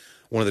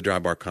one of the Dry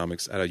Bar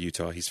comics out of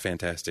Utah. He's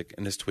fantastic.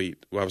 And this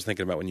tweet, I was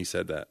thinking about when you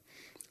said that,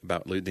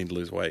 about needing to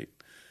lose weight.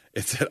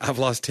 It said, "I've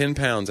lost 10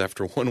 pounds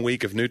after 1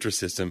 week of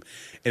Nutrisystem,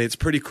 and it's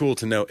pretty cool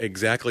to know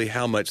exactly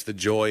how much the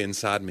joy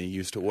inside me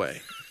used to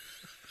weigh."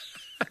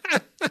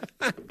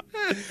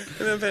 Isn't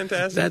that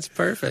fantastic? That's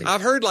perfect.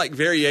 I've heard like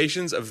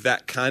variations of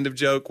that kind of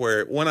joke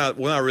where one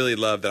I really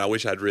love that I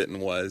wish I'd written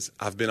was,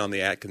 "I've been on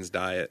the Atkins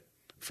diet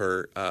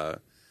for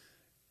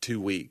 2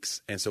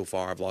 weeks, and so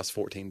far I've lost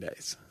 14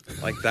 days."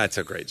 Like, that's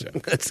a great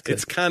joke. That's good.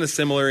 It's kind of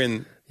similar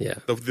in Yeah.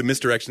 the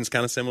misdirection's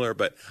kind of similar,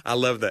 but I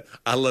love that.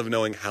 I love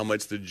knowing how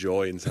much the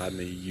joy inside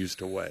me used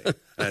to weigh.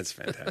 That's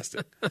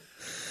fantastic.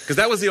 Because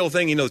that was the old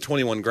thing, the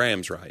 21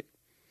 grams, right?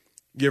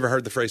 You ever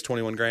heard the phrase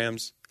 21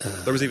 grams?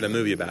 There was even a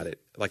movie about it.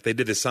 Like, they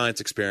did this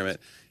science experiment,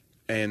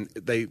 and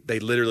they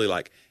literally,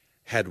 like,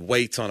 had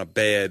weights on a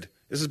bed.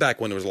 This is back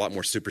when there was a lot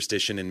more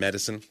superstition in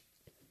medicine.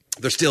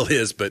 There still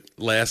is, but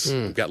less.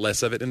 We've got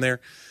less of it in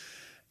there.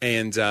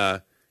 And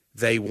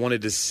they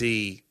wanted to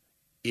see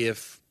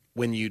if,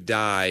 when you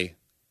die,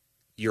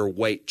 your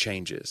weight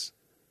changes.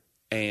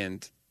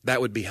 And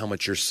that would be how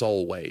much your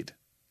soul weighed.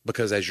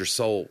 Because as your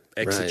soul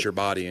exits your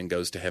body and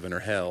goes to heaven or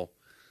hell,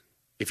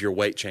 if your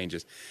weight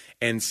changes.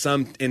 And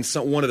in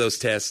one of those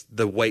tests,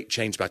 the weight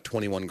changed by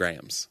 21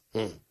 grams.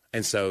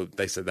 And so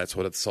they said that's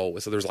what the soul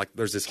was. So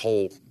there's this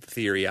whole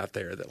theory out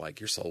there that like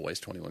your soul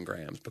weighs 21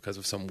 grams because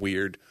of some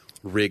weird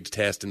rigged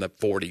test in the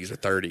 40s or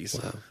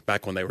 30s. Wow.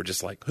 Back when they were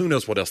just like, who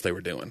knows what else they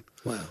were doing.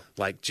 Wow.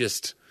 Like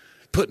just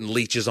putting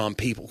leeches on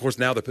people. Of course,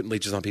 now they're putting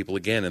leeches on people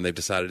again, and they've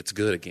decided it's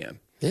good again.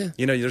 Yeah.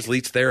 There's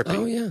leech therapy.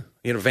 Oh, yeah.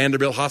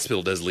 Vanderbilt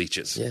Hospital does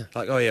leeches. Yeah.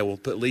 Like, oh, yeah, we'll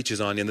put leeches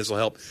on you, and this will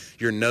help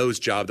your nose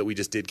job that we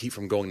just did keep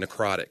from going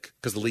necrotic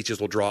because the leeches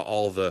will draw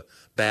all the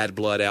bad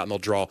blood out, and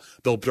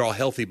they'll draw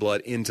healthy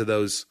blood into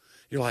those.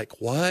 You're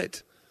like,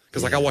 what?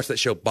 Because like I watched that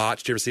show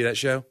Botched. You ever see that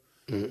show?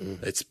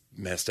 Mm-mm. It's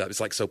messed up. It's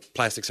like so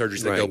plastic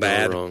surgeries that go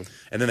bad, wrong.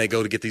 And then they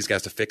go to get these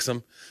guys to fix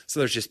them. So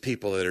there's just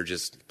people that are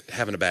just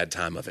having a bad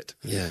time of it.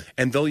 Yeah.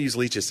 And they'll use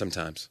leeches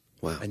sometimes.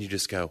 Wow. And you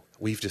just go,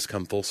 we've just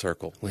come full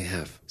circle. We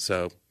have.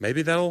 So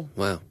maybe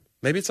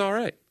maybe it's all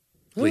right.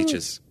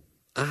 Leeches.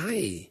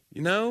 I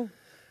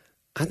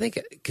think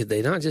could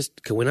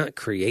we not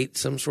create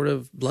some sort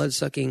of blood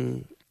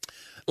sucking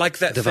like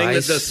that device? thing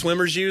that the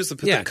swimmers use,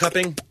 the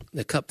cupping?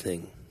 The cup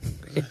thing.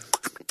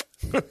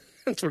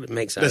 That's what it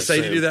makes. Does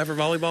Sadie do that for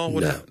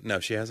volleyball? No,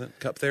 she hasn't.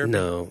 Cup therapy?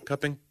 No.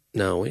 Cupping?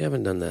 No, we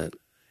haven't done that.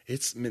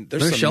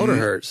 Their shoulder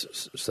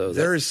hurts. So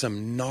there is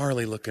some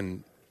gnarly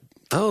looking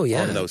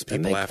on those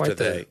people after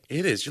they.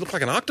 It is. You look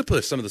like an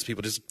octopus, some of those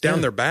people, just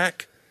down their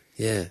back.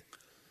 Yeah.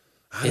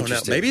 I don't know.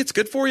 Maybe it's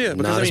good for you.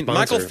 Not Because,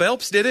 Michael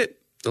Phelps did it.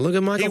 Look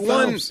at Michael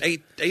Phelps. He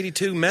won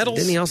 82 medals.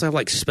 Didn't he also have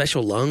like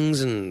special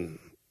lungs and...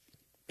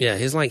 Yeah,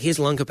 his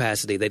lung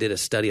capacity, they did a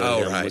study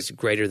on him, was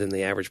greater than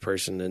the average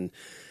person, and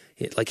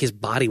Like his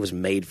body was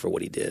made for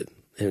what he did.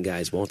 And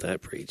guys, won't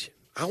that preach?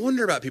 I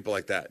wonder about people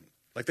like that.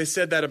 Like they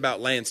said that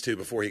about Lance too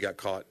before he got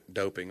caught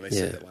doping. They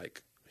said that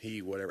like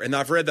he whatever. And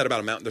I've read that about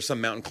a mountain. There's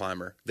some mountain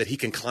climber that he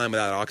can climb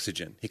without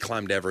oxygen. He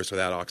climbed Everest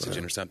without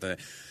oxygen or something.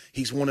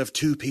 He's one of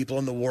 2 people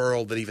in the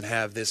world that even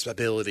have this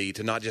ability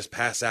to not just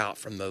pass out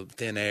from the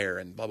thin air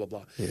and blah blah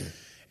blah. Yeah.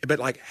 But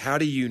like, how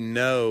do you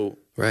know?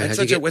 Right?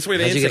 How'd you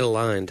get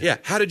aligned? Yeah.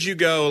 How did you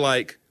go?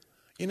 Like,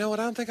 you know what?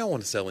 I don't think I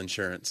want to sell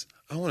insurance.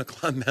 I want to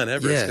climb Mount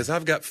Everest because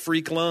I've got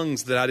freak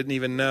lungs that I didn't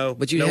even know.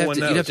 But you'd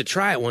have to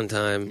try it one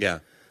time. Yeah.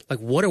 Like,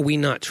 what are we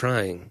not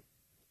trying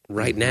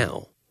right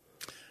now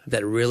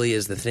that really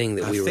is the thing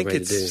that we were ready to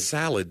do? I think it's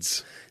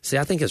salads. See,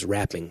 I think it's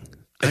rapping.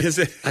 Is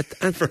it?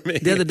 For me.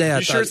 The other day, I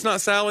thought, sure it's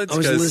not salads? I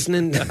was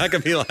listening. I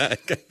could be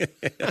like,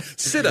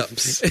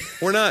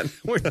 sit-ups. We're not.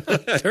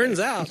 Turns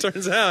out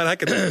I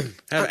could have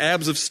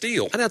abs of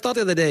steel. And I thought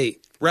the other day,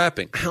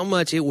 rapping, how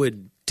much it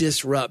would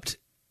disrupt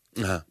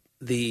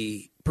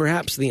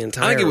perhaps the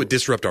entire. I think it would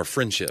disrupt our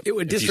friendship. It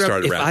would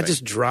disrupt if I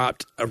just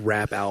dropped a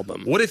rap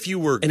album. What if you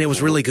were, and it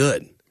was really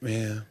good?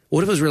 Yeah.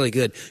 What if it was really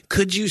good?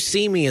 Could you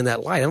see me in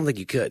that light? I don't think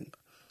you could.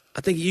 I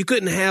think you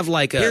couldn't have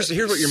like a here's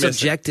what you're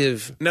subjective.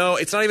 Missing. No,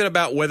 it's not even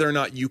about whether or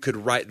not you could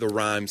write the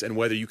rhymes and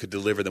whether you could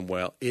deliver them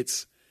well.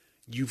 It's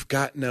you've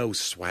got no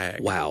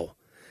swag. Wow.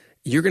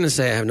 You're going to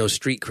say I have no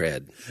street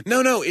cred.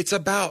 No. It's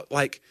about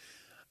like,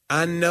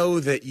 I know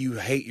that you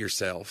hate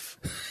yourself.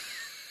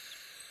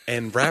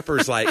 And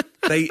rappers, like,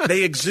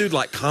 they exude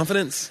like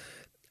confidence.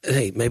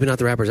 Hey, maybe not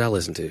the rappers I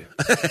listen to.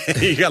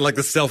 You got like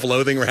the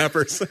self-loathing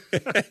rappers.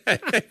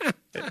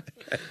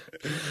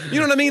 You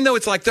know what I mean? Though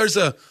it's like there's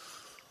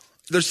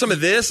some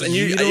of this, and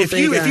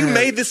if you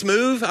made this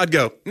move, I'd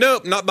go,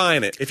 nope, not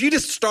buying it. If you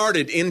just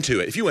started into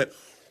it, if you went,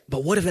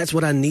 but what if that's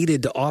what I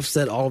needed to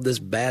offset all of this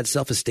bad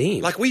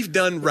self-esteem? Like we've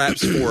done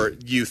raps for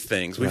youth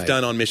things. We've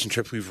done on mission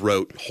trips. We've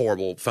wrote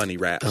horrible, funny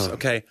raps.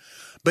 Okay,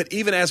 but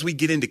even as we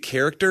get into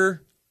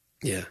character,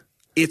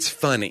 it's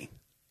funny.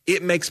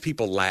 It makes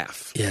people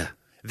laugh. Yeah.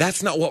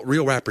 That's not what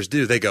real rappers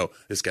do. They go,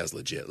 this guy's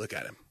legit. Look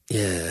at him.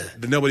 Yeah.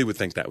 Nobody would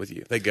think that with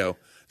you. They go,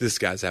 this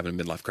guy's having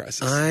a midlife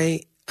crisis.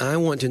 I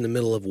want to, in the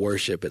middle of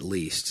worship at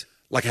least.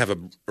 Like have a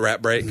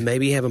rap break?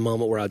 Maybe have a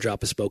moment where I'll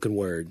drop a spoken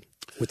word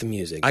with the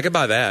music. I could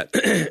buy that.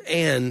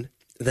 And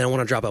then I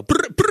want to drop a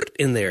brr, brr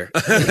in there.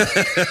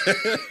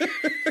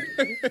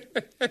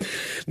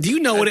 Do you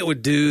know what it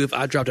would do if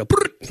I dropped a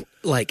brr?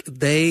 Like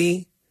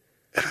they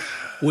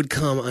would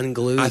come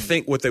unglued. I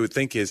think what they would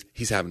think is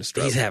he's having a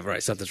stroke.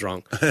 Something's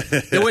wrong.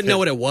 They wouldn't know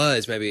what it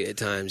was maybe at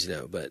times,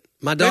 but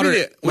my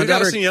daughter. We've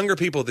got some younger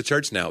people at the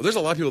church now. There's a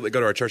lot of people that go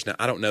to our church now.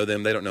 I don't know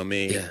them. They don't know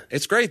me. Yeah.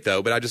 It's great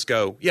though, but I just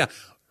go, yeah.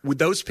 Would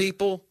those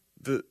people,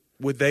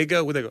 would they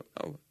go,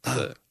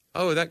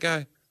 oh, that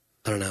guy?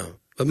 I don't know.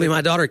 I mean,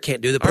 my daughter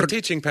can't do the. Our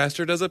teaching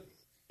pastor does a.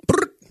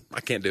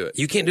 I can't do it.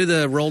 You can't do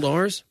the rolled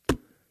R's?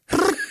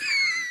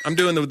 I'm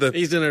doing the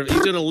he's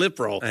doing a lip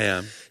roll. I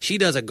am. She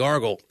does a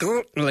gargle,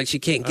 like she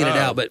can't get it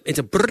out, but it's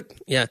a brr.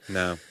 Yeah.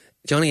 No,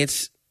 Johnny,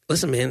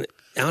 listen, man,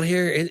 out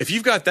here. If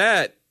you've got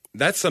that,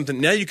 that's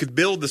something. Now you could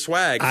build the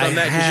swag from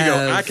that because you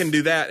go, I can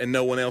do that, and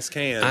no one else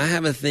can. I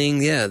have a thing,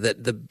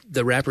 that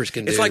the rappers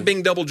can do. It's like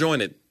being double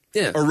jointed,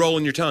 or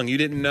rolling your tongue. You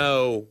didn't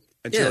know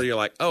until you're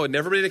like, oh, and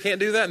everybody that can't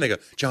do that, and they go,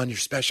 John, you're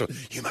special.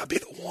 You might be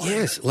the one.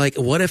 Yes, like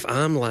what if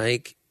I'm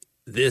like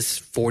this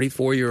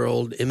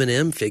 44-year-old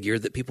Eminem figure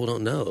that people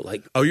don't know.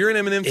 Like, oh, you're an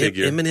Eminem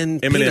figure.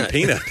 Eminem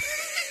Peanut.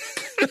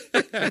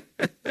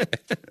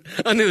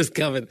 I knew it was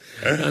coming.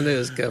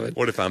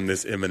 What if I'm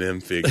this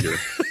Eminem figure?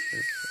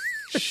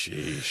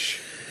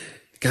 Sheesh.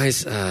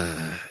 Guys,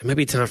 it might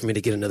be time for me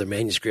to get another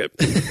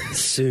manuscript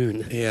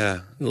soon.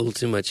 Yeah. A little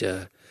too much.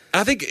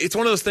 I think it's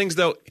one of those things,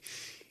 though,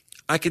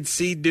 I could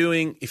see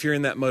doing, if you're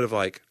in that mode of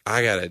like,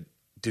 I got to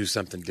do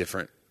something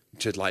different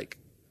to like,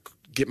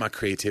 get my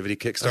creativity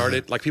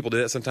kick-started. Like people do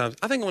that sometimes.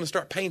 I think I want to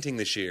start painting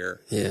this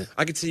year. Yeah.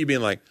 I could see you being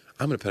like,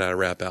 I'm going to put out a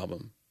rap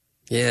album.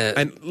 Yeah.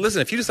 And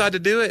listen, if you decide to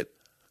do it,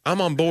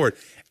 I'm on board.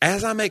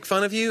 As I make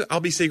fun of you, I'll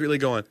be secretly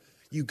going,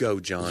 you go,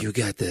 John. You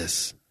got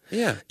this.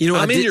 Yeah. You know,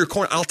 I'm in your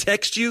corner. I'll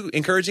text you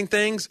encouraging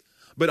things,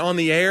 but on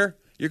the air,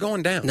 you're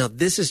going down. Now,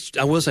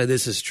 I will say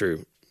this is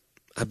true.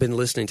 I've been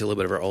listening to a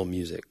little bit of our old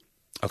music.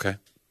 Okay.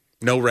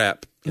 No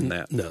rap in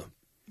that. No.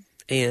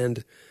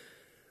 And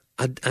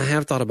I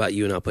have thought about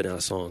you and I putting out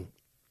a song.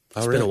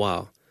 It's been a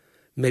while.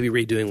 Maybe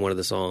redoing one of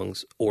the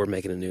songs or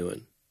making a new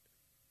one.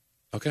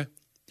 Okay.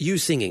 You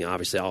singing,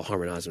 obviously, I'll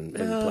harmonize and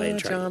play and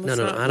try. John,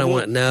 No, I don't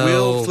want. No,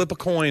 we'll flip a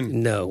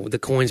coin. No, the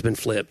coin's been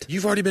flipped.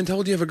 You've already been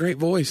told you have a great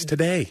voice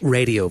today.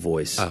 Radio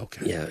voice. Oh,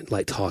 okay. Yeah,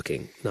 like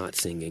talking, not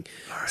singing.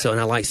 Right. So, and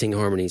I like singing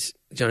harmonies.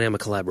 Johnny, I'm a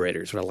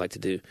collaborator. Is what I like to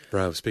do.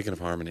 Bro, speaking of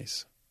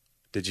harmonies,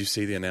 did you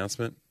see the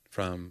announcement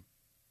from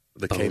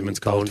the Caedmon's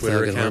Calls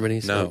Twitter account?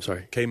 Harmonies? No, I'm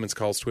sorry. Caedmon's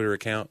Calls Twitter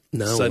account.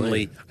 No,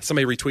 suddenly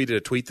somebody retweeted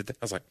a tweet that I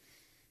was like,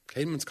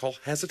 Caedmon's Call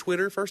has a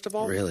Twitter, first of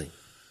all? Really?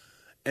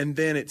 And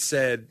then it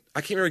said, I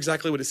can't remember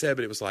exactly what it said,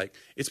 but it was like,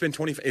 it's been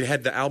it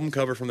had the album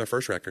cover from their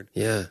first record.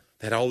 Yeah.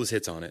 They had all those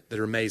hits on it that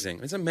are amazing.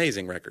 It's an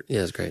amazing record.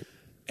 Yeah, it's great.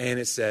 And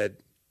it said,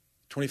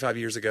 25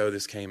 years ago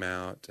this came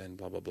out and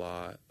blah, blah,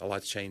 blah. A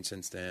lot's changed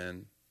since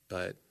then,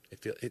 but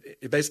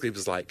it basically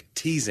was like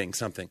teasing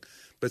something,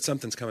 but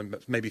something's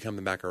maybe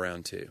coming back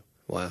around too.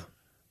 Wow.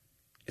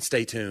 And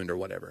stay tuned or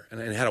whatever.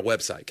 And it had a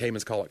website,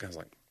 Cayman's Call It. I was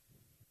like,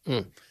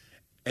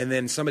 And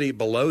then somebody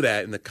below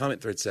that in the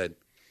comment thread said,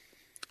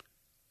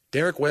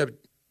 Derek Webb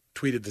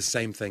tweeted the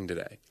same thing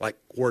today, like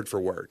word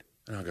for word.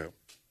 And I'll go,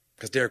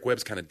 because Derek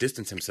Webb's kind of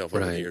distanced himself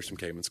over the years from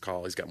Cayman's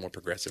Call. He's got more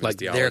progressive like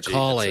theology. They're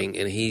calling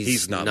and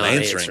he's not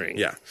answering.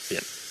 Yeah.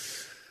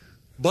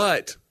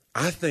 But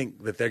I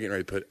think that they're getting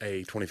ready to put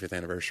a 25th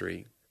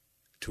anniversary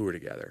tour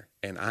together,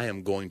 and I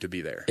am going to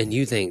be there. And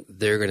you think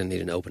they're going to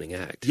need an opening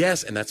act?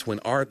 Yes, and that's where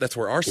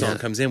our song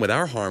comes in with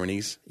our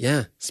harmonies.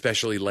 Yeah.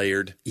 Specially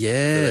layered.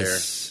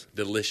 Yes.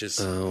 Their delicious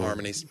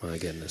harmonies. My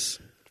goodness.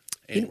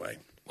 Anyway.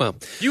 Well,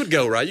 you would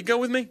go, right? You'd go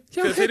with me?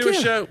 Yeah, if they do a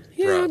show?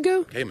 Yeah, Bro, I'd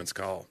go. Cayman's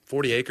Call.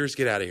 40 Acres,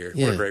 get out of here.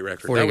 Yeah. What a great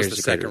record. 40 That was Acres the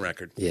is a great second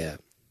record. Yeah.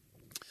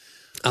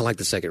 I like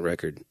the second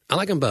record. I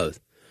like them both.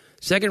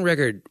 Second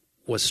record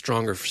was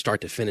stronger from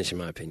start to finish, in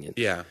my opinion.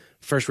 Yeah.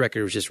 First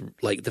record was just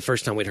like the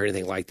first time we'd heard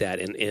anything like that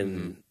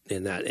in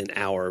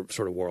our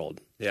sort of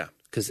world. Yeah.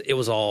 Because it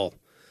was all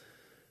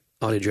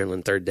Audio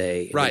Adrenaline, Third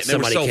Day. Right. They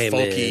were so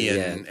folky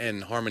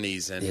and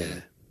harmonies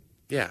and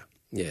yeah.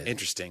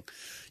 Interesting.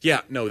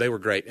 Yeah, no, they were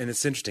great, and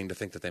it's interesting to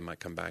think that they might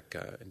come back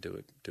and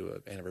do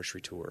an anniversary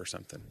tour or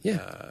something.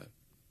 Yeah.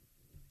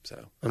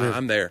 So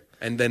I'm there,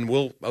 and then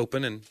we'll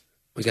open and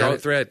we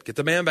Scarlet Thread, get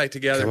the band back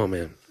together. Come on,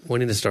 man. We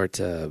need to start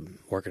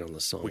working on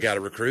this song. We got to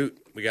recruit.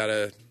 We got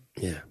to.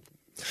 Yeah.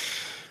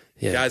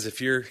 Guys,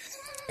 if you're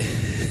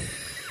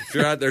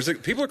out there,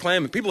 people are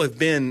clamoring. People have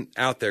been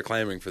out there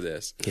clamoring for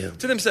this to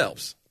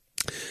themselves.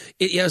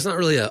 It's not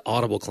really an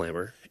audible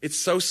clamor. It's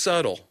so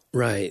subtle,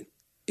 right?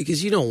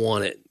 Because you don't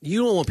want it.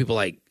 You don't want people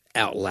like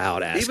out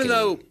loud asking. Even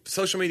though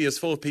social media is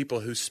full of people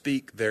who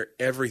speak their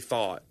every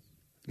thought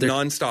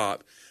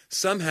nonstop,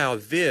 somehow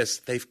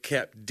they've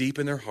kept deep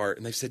in their heart,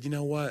 and they've said, you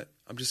know what?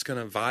 I'm just going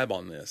to vibe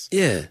on this.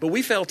 Yeah. But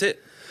we felt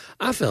it.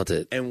 I felt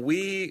it. And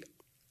we're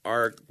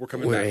coming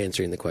back. We're back.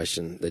 answering the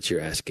question that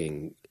you're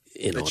asking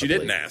inaudibly. That you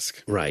didn't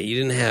ask. Right. You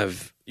didn't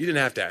have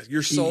to ask.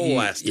 Your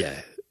soul asked. Yeah.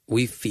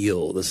 We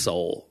feel the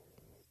soul.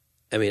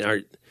 I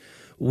mean,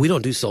 we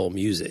don't do soul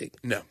music.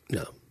 No.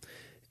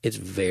 It's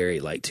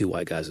very like two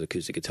white guys with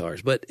acoustic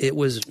guitars, but it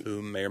was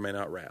who may or may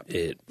not rap.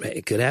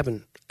 It could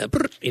happen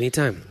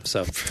anytime.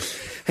 So,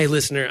 hey,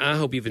 listener, I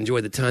hope you've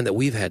enjoyed the time that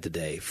we've had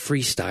today,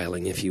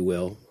 freestyling, if you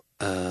will.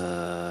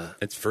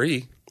 It's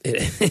free.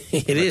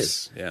 It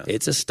is. Yeah,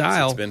 it's a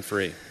style. It's been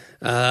free.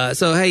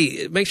 So,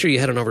 hey, make sure you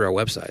head on over to our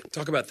website.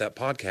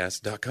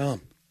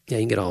 Talkaboutthatpodcast.com. Yeah,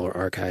 you can get all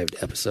our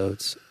archived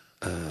episodes.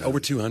 Over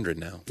 200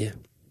 now. Yeah.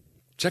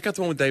 Check out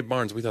the one with Dave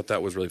Barnes. We thought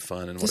that was really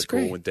fun. And what a cool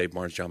one with Dave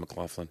Barnes, John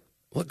McLaughlin.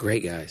 What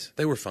great guys.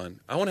 They were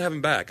fun. I want to have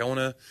him back.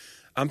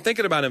 I'm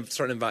thinking about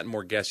starting inviting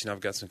more guests. I've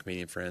got some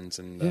comedian friends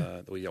and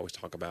that we always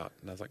talk about.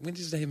 And I was like, we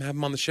just have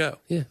him on the show.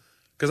 Yeah.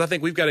 Because I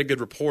think we've got a good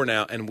rapport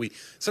now. And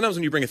sometimes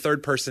when you bring a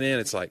third person in,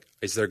 it's like,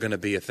 is there going to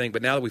be a thing?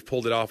 But now that we've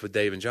pulled it off with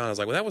Dave and John, I was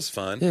like, well, that was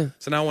fun. Yeah.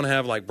 So now I want to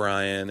have like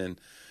Brian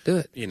and do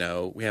it.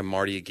 We have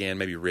Marty again,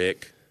 maybe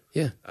Rick.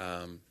 Yeah.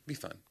 Be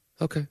fun.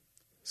 Okay.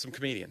 Some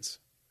comedians.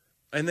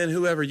 And then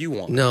whoever you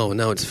want. No,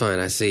 it's fine.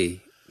 I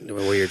see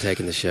where you're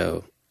taking the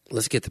show.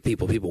 Let's get the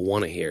people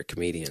want to hear,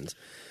 comedians.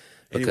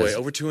 Anyway,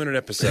 over 200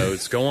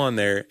 episodes. Go on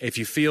there. If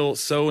you feel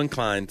so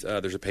inclined,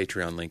 there's a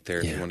Patreon link there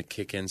if you want to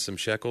kick in some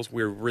shekels.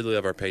 We really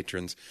love our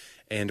patrons.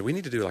 And we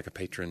need to do like a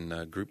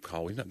patron group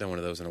call. We've not done one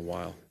of those in a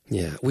while.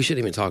 Yeah, we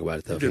shouldn't even talk about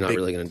it, though, if you're not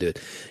really going to do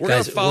it. We're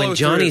Guys, when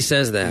Johnny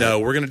says that... No,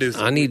 we're going to do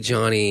something. I need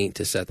Johnny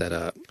to set that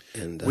up.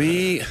 And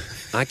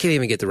I can't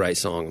even get the right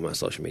song on my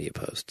social media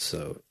post,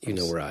 so you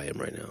know where I am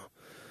right now.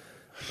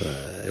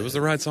 But it was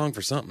the right song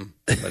for something,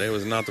 but it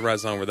was not the right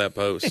song for that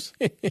post.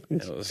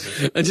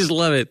 I just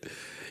love it.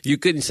 You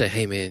couldn't say,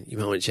 hey, man, you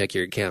might want to check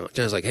your account.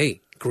 John's like,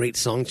 hey, great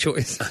song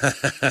choice.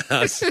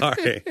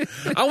 Sorry.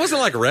 I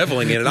wasn't like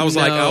reveling in it. I was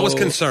I was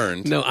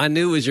concerned. No, I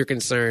knew it was your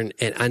concern,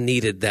 and I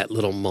needed that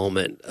little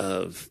moment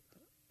of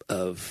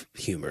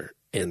humor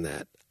in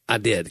that. I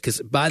did, because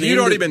by the you'd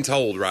already been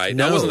told, right?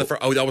 No, that wasn't the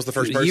first. Oh, that was the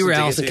first person. You or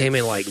Allison came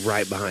in like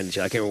right behind each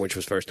other. I can't remember which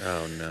was first.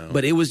 Oh no!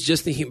 But it was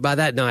just by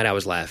that night I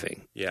was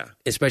laughing. Yeah,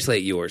 especially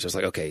at yours. I was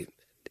like, okay,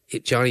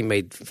 Johnny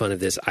made fun of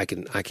this. I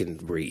can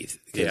breathe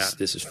because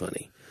this is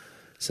funny.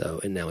 So,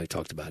 and now we've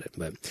talked about it.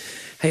 But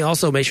hey,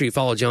 also make sure you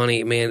follow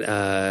Johnny. Man,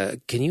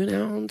 can you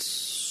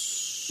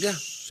announce? Yeah,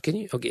 can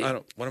you? Okay,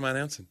 what am I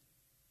announcing?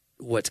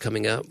 What's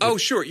coming up? Oh,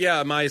 sure.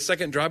 Yeah, my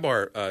second Dry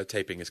Bar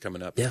taping is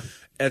coming up. Yeah.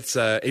 It's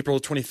April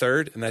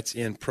 23rd, and that's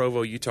in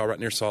Provo, Utah, right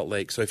near Salt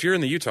Lake. So if you're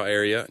in the Utah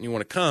area and you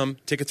want to come,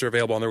 tickets are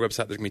available on their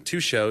website. There's going to be 2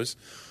 shows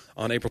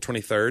on April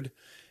 23rd,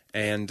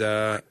 and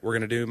we're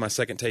going to do my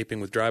second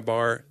taping with Dry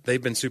Bar.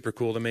 They've been super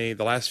cool to me.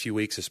 The last few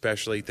weeks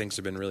especially, things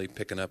have been really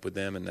picking up with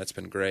them, and that's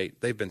been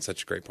great. They've been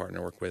such a great partner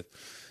to work with.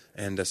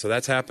 And so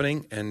that's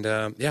happening, and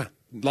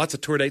lots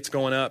of tour dates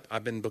going up.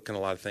 I've been booking a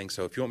lot of things.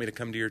 So if you want me to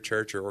come to your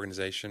church or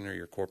organization or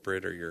your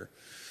corporate or your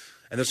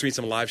And there's going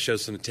to be some live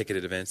shows, some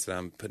ticketed events that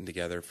I'm putting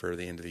together for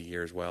the end of the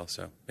year as well.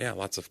 So, yeah,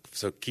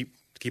 so keep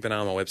an eye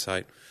on my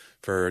website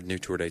for new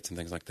tour dates and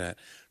things like that.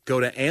 Go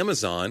to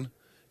Amazon,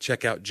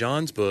 check out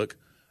John's book,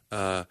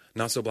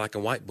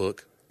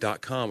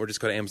 NotSoBlackAndWhiteBook.com, or just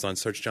go to Amazon,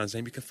 search John's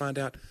name. You can find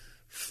out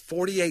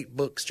 48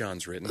 books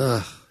John's written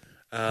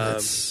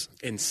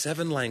in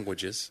 7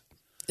 languages.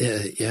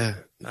 Yeah.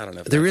 I don't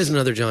know. There is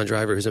another John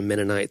Driver who's a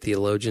Mennonite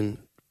theologian.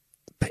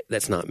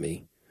 That's not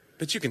me.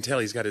 But you can tell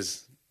he's got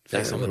his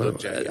face on the book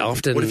jacket.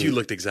 Often, what if you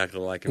looked exactly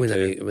like him? Wouldn't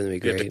that be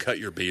great? You have to cut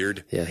your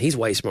beard. Yeah, he's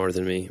way smarter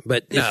than me.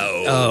 But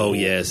no. Oh,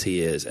 yes,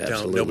 he is.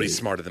 Absolutely. Nobody's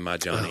smarter than my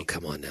Johnny. Oh,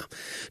 come on now.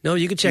 No,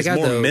 you can check out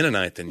He's more though,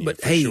 Mennonite than you,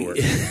 but for hey, sure.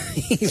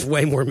 He's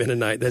way more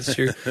Mennonite. That's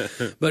true.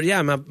 But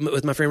yeah,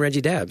 with my friend Reggie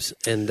Dabbs,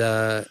 and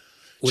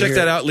check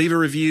that out. Leave a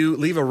review.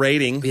 Leave a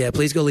rating. Yeah,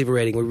 please go leave a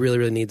rating. We really,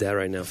 really need that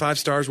right now. 5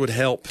 stars would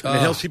help. It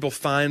helps people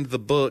find the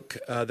book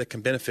that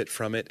can benefit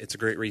from it. It's a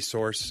great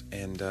resource,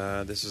 and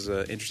this is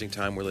an interesting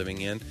time we're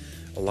living in.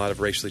 A lot of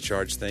racially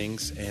charged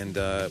things, and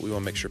we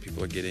want to make sure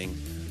people are getting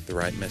the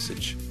right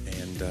message.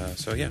 And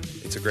so, yeah,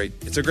 it's a great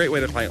way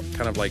to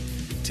kind of like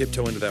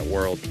tiptoe into that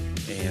world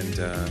and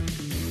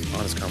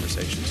honest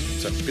conversations.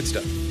 So good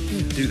stuff.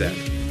 Do that.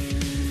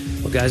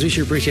 Well, guys, we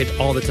sure appreciate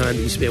all the time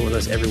that you spend with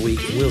us every week,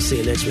 and we'll see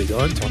you next week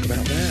on Talk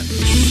About That.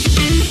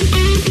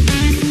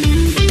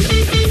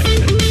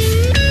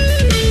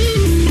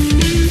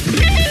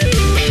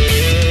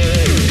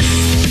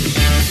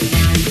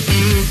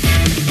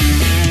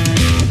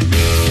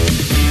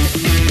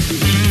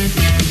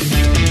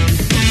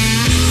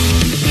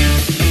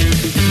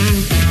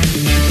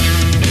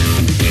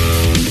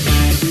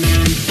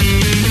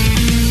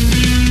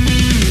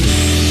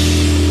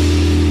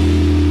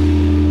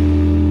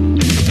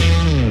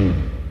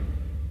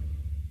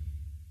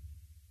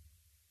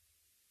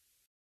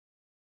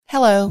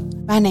 Hello,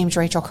 my name's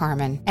Rachel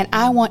Carmen, and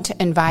I want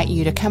to invite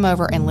you to come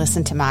over and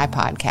listen to my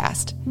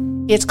podcast.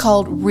 It's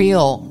called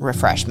Real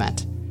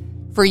Refreshment.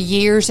 For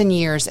years and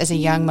years as a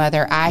young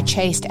mother, I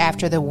chased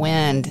after the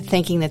wind,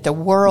 thinking that the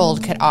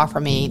world could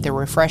offer me the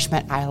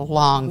refreshment I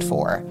longed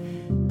for.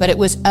 But it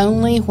was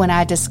only when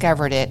I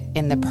discovered it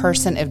in the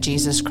person of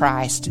Jesus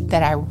Christ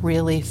that I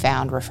really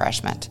found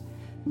refreshment.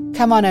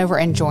 Come on over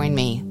and join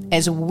me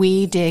as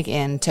we dig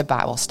into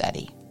Bible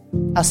study.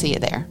 I'll see you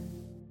there.